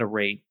adopted at a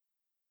rate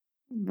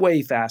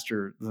way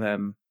faster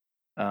than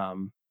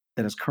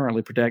is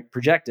currently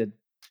projected.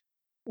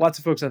 Lots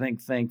of folks, I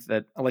think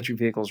that electric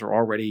vehicles are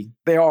already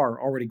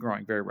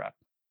growing very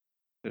rapidly.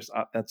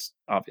 That's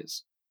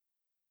obvious.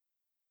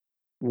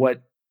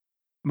 What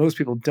most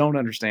people don't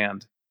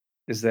understand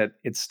is that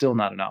it's still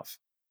not enough.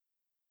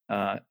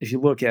 If you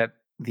look at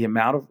the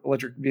amount of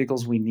electric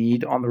vehicles we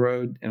need on the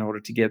road in order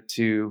to get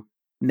to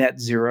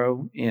net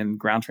zero in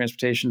ground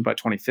transportation by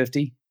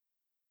 2050,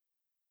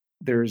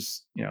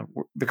 there's,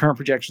 the current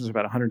projections are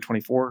about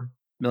 124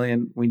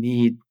 million. We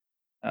need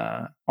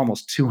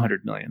almost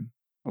 200 million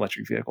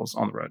electric vehicles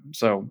on the road.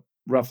 So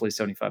roughly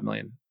 75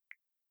 million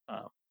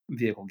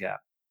vehicle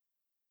gap.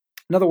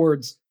 In other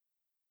words,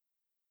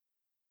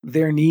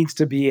 there needs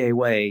to be a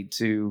way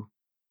to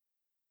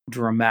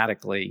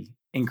dramatically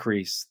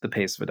increase the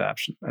pace of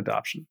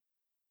adoption.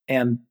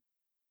 And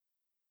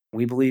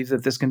we believe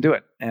that this can do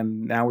it.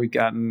 And now we've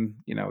gotten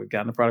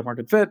a product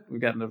market fit,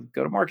 we've gotten a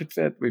go-to-market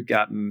fit, we've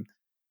got a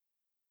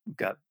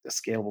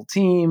scalable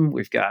team,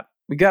 we've got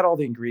all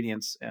the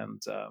ingredients,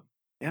 and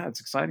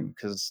it's exciting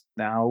because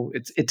now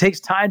it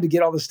takes time to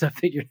get all this stuff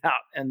figured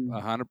out. And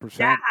 100%.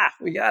 Yeah,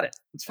 we got it.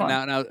 It's fun.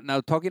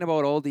 Now, talking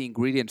about all the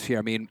ingredients here,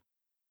 I mean,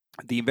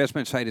 the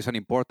investment side is an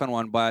important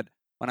one, but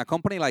on a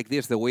company like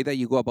this, the way that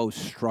you go about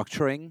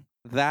structuring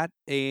that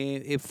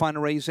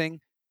fundraising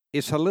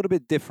is a little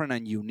bit different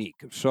and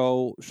unique.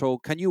 So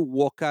can you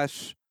walk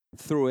us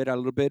through it a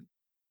little bit?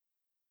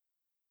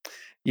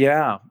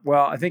 Yeah,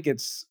 well, I think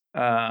it's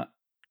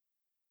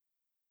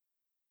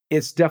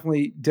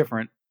definitely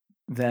different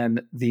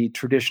than the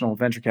traditional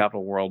venture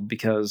capital world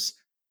because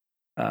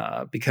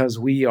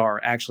we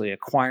are actually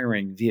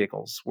acquiring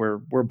vehicles.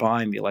 We're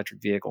buying the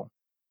electric vehicle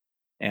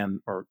and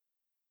or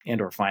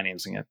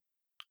financing it.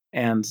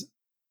 And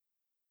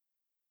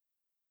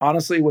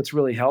honestly, what's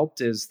really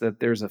helped is that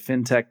there's a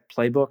fintech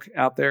playbook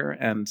out there,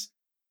 and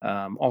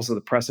also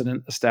the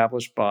precedent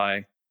established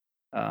by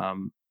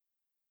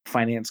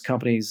finance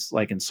companies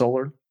like in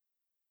solar,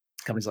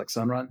 companies like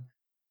Sunrun,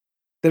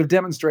 that have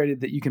demonstrated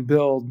that you can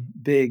build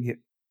big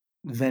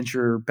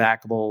venture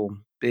backable,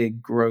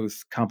 big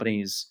growth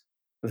companies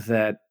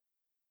that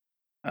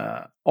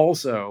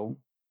also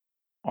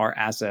are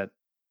asset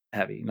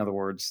heavy. In other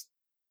words,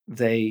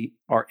 they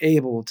are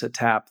able to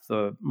tap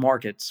the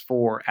markets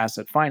for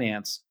asset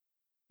finance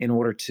in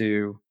order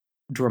to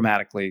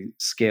dramatically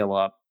scale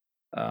up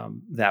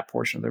that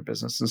portion of their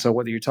business. And so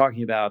whether you're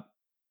talking about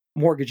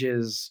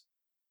mortgages,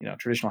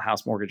 traditional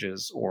house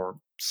mortgages, or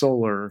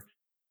solar,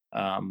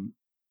 um,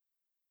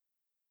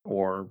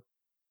 or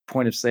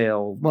point of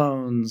sale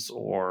loans,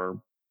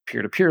 or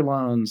peer-to-peer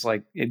loans.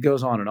 Like, it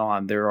goes on and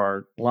on. There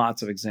are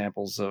lots of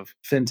examples of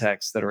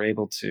fintechs that are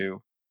able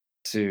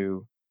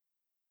to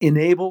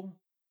enable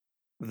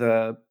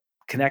the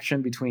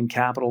connection between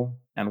capital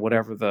and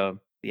whatever the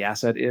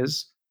asset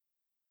is,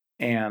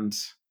 and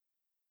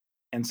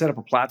set up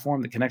a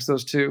platform that connects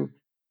those two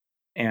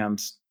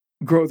and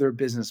grow their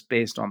business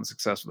based on the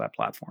success of that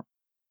platform.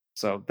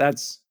 So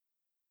that's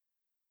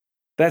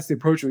the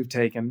approach we've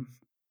taken.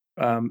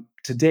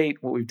 To date,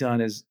 what we've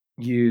done is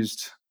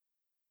used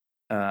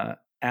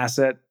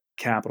asset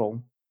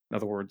capital, in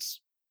other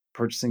words,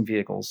 purchasing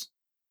vehicles,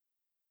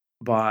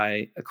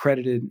 by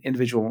accredited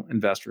individual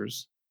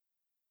investors,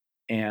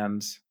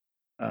 and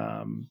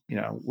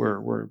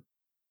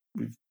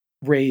we've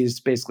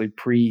raised basically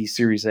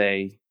pre-Series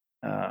A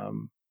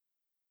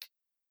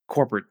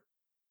corporate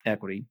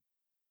equity,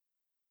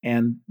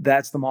 and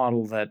that's the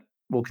model that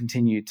will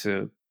continue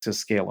to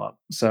scale up.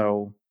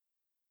 So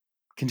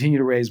continue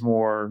to raise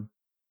more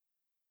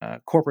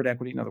corporate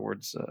equity, in other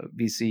words,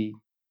 VC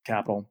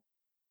capital,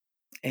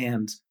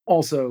 and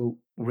also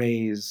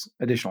raise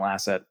additional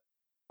asset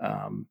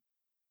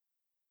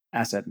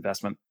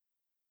investment,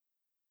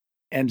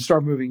 and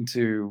start moving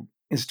to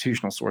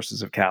institutional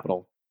sources of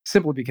capital,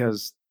 simply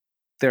because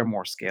they're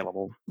more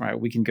scalable, right?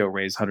 We can go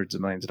raise hundreds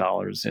of millions of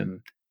dollars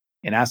in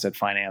asset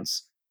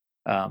finance,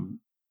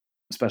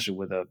 especially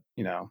with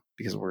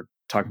because we're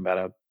talking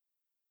about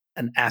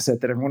an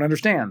asset that everyone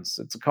understands.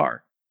 It's a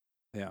car.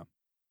 Yeah.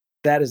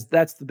 That's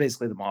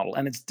basically the model.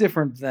 And it's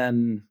different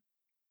than,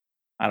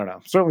 I don't know,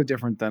 certainly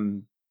different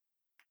than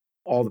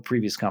all the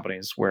previous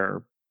companies,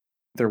 where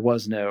there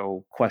was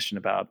no question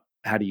about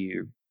how do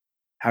you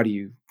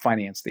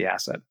finance the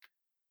asset.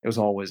 It was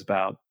always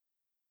about,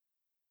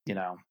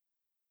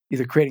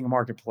 either creating a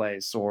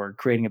marketplace or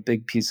creating a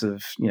big piece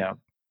of,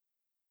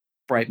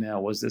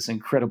 Brightmail was this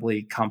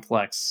incredibly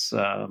complex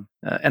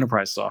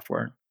enterprise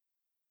software.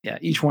 Yeah,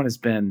 each one has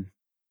been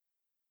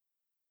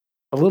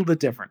a little bit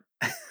different.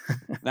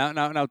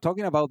 Now,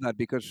 talking about that,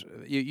 because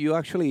you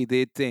actually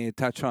did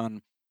touch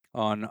on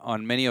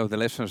many of the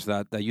lessons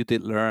that you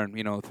did learn,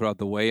 throughout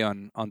the way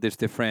on these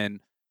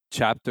different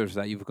chapters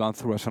that you've gone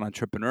through as an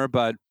entrepreneur.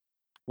 But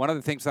one of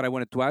the things that I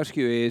wanted to ask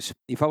you is,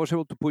 if I was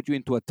able to put you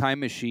into a time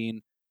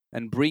machine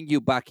and bring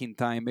you back in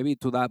time, maybe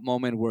to that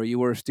moment where you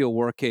were still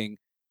working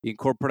in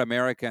corporate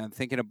America and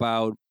thinking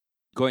about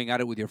going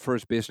at it with your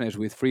first business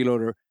with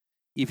Freeloader,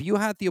 if you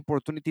had the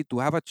opportunity to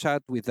have a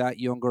chat with that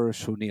younger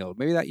Sunil,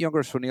 maybe that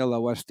younger Sunil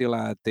that was still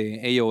at the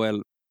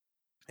AOL,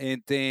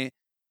 and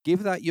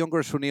give that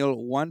younger Sunil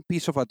one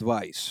piece of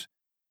advice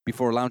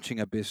before launching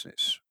a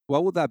business,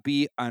 what would that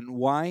be, and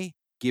why,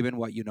 given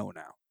what you know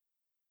now?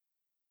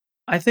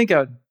 I think I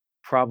would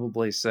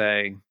probably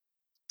say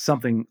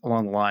something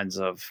along the lines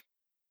of,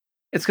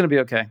 "It's going to be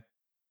okay."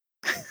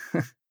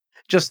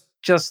 just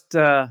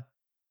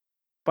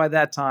by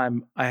that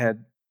time, I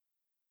had,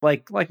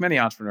 like many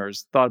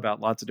entrepreneurs, thought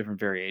about lots of different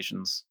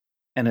variations,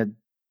 and had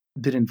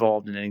been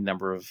involved in any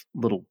number of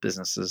little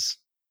businesses.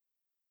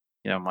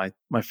 My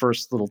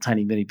first little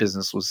tiny mini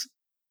business was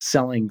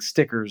selling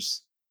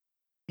stickers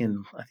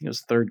in, I think it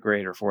was third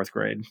grade or fourth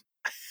grade,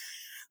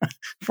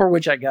 for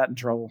which I got in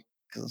trouble,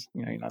 because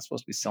you're not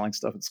supposed to be selling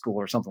stuff at school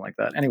or something like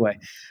that. Anyway,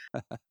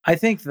 I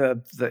think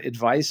the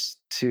advice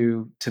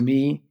to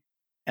me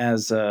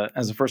as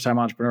a first time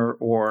entrepreneur,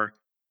 or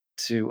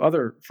to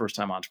other first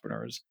time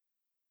entrepreneurs,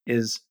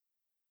 is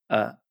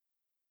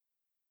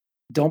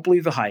don't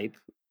believe the hype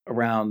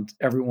around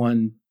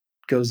everyone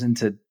goes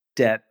into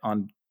debt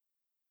on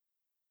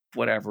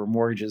whatever,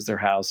 mortgages their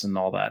house and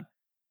all that.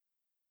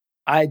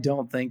 I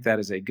don't think that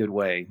is a good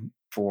way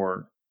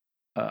for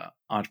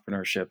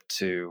entrepreneurship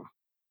to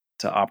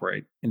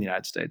operate in the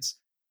United States,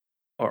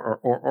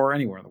 or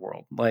anywhere in the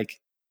world.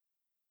 Like,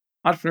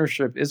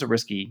 entrepreneurship is a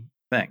risky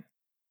thing,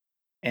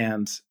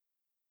 and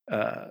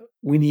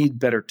we need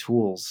better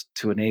tools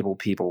to enable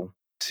people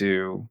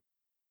to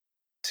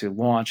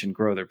launch and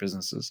grow their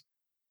businesses.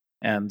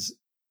 And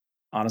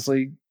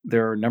honestly,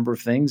 there are a number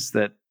of things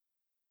that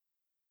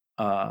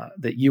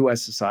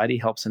U.S. society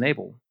helps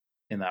enable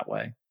in that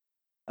way.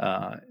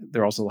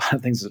 There are also a lot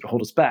of things that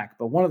hold us back,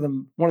 but one of the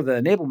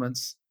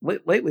enablements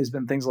lately has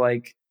been things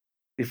like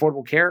the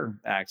Affordable Care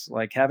Act,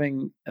 like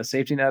having a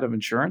safety net of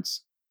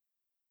insurance.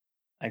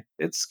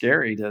 It's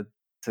scary to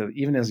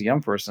even as a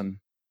young person,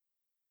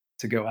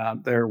 to go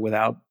out there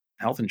without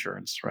health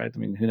insurance, right? I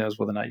mean, who knows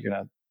whether or not you're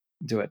going to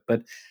do it.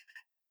 But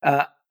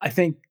I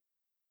think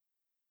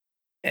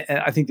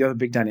the other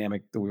big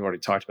dynamic that we've already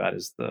talked about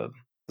is the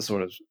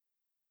sort of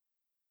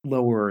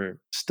lower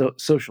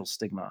social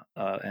stigma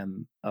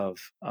and of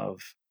a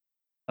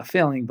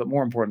failing, but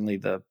more importantly,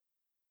 the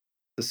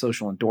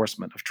social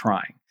endorsement of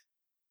trying.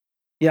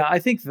 Yeah, I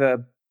think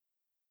the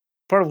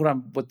part of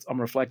what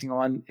I'm reflecting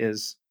on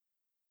is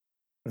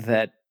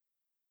that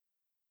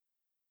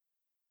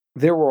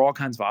there were all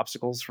kinds of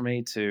obstacles for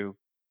me to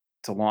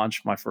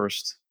launch my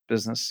first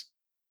business.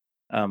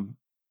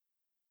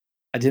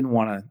 I didn't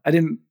want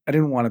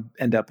to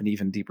end up in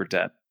even deeper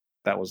debt.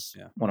 That was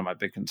one of my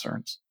big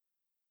concerns,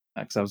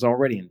 because I was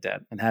already in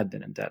debt and had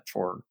been in debt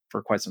for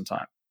quite some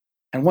time.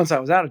 And once I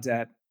was out of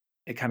debt,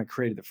 it kind of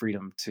created the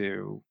freedom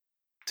to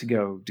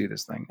go do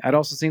this thing. I'd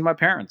also seen my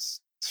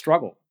parents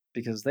struggle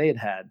because they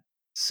had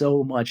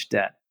so much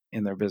debt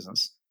in their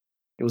business.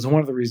 It was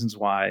one of the reasons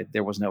why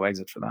there was no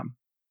exit for them.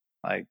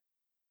 Like,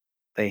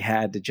 they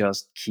had to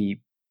just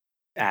keep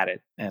at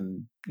it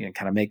and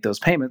kind of make those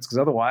payments, because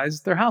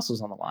otherwise their house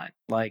was on the line.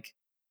 Like,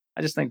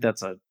 I just think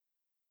it's a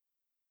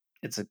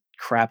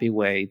crappy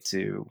way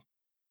to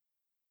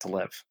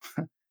live,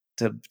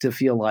 to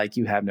feel like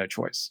you have no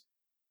choice.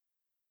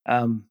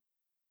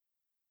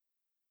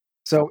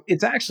 So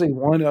it's actually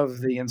one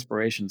of the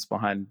inspirations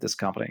behind this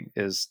company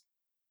is,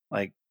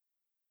 like,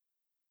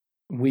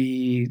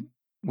 we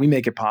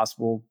make it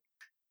possible.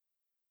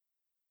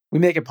 We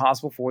make it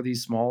possible for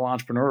these small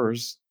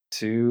entrepreneurs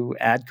to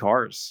add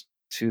cars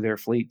to their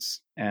fleets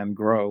and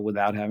grow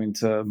without having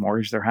to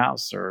mortgage their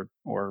house or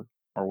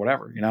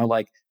whatever.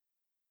 Like,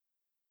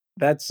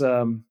 that's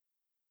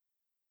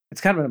it's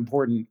kind of an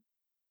important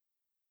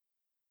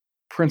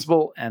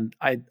principle, and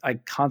I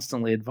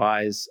constantly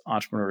advise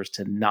entrepreneurs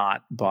to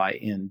not buy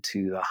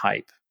into the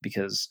hype,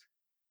 because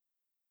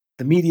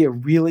the media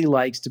really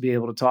likes to be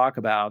able to talk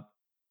about,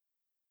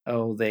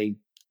 they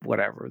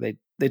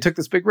took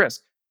this big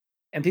risk,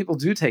 and people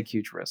do take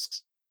huge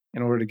risks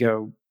in order to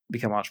go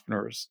become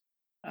entrepreneurs.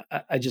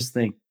 I just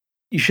think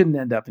you shouldn't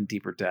end up in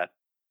deeper debt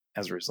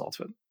as a result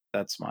of it.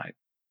 That's my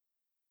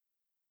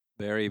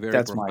very, very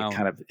that's profound. my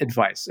kind of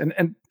advice,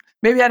 and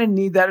maybe I didn't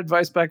need that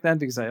advice back then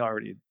because I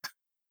already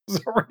was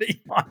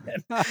already on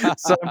it.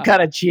 So I'm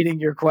kind of cheating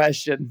your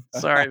question.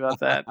 Sorry about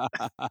that.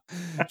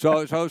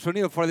 So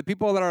Sunil, for the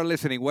people that are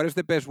listening, what is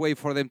the best way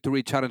for them to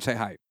reach out and say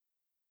hi?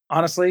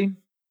 Honestly,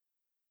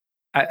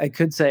 I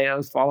could say,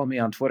 follow me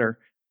on Twitter,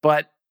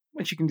 but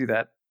once you can do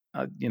that,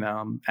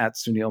 I'm at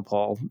Sunil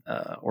Paul,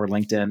 or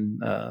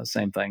LinkedIn,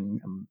 same thing.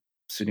 I'm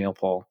Sunil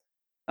Paul.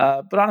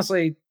 But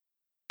honestly,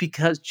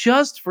 because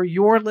just for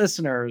your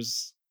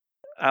listeners,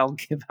 I'll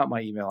give out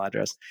my email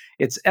address.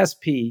 It's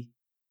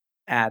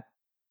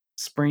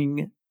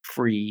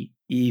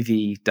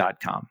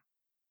sp@springfreeev.com.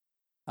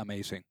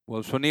 Amazing.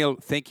 Well,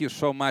 Sunil, thank you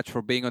so much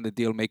for being on the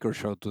Dealmaker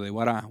Show today.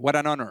 What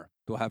an honor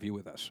to have you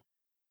with us.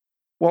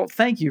 Well,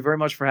 thank you very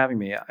much for having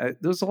me. It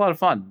was a lot of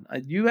fun.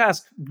 You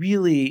ask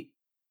really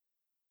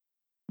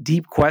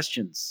deep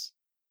questions.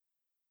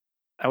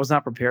 I was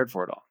not prepared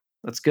for it all.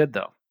 That's good,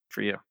 though,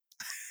 for you.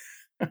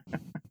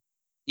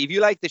 If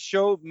you like the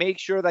show, make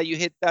sure that you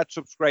hit that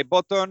subscribe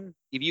button.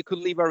 If you could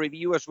leave a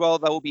review as well,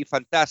 that would be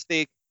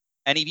fantastic.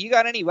 And if you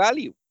got any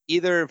value,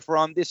 either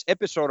from this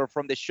episode or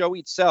from the show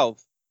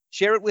itself,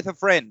 share it with a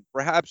friend.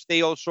 Perhaps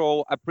they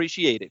also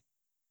appreciate it.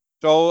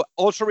 So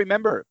also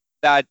remember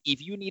that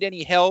if you need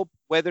any help,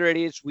 whether it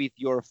is with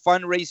your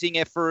fundraising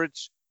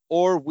efforts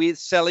or with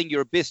selling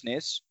your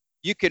business,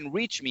 you can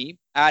reach me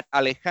at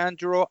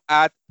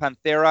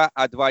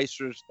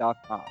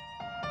alejandro@pantheraadvisors.com.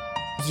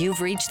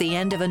 You've reached the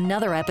end of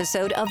another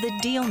episode of the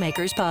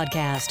Dealmakers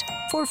Podcast.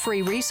 For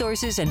free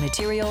resources and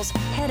materials,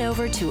 head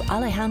over to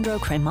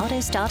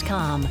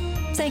alejandrocremades.com.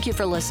 Thank you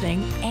for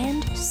listening,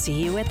 and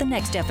see you at the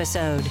next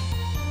episode.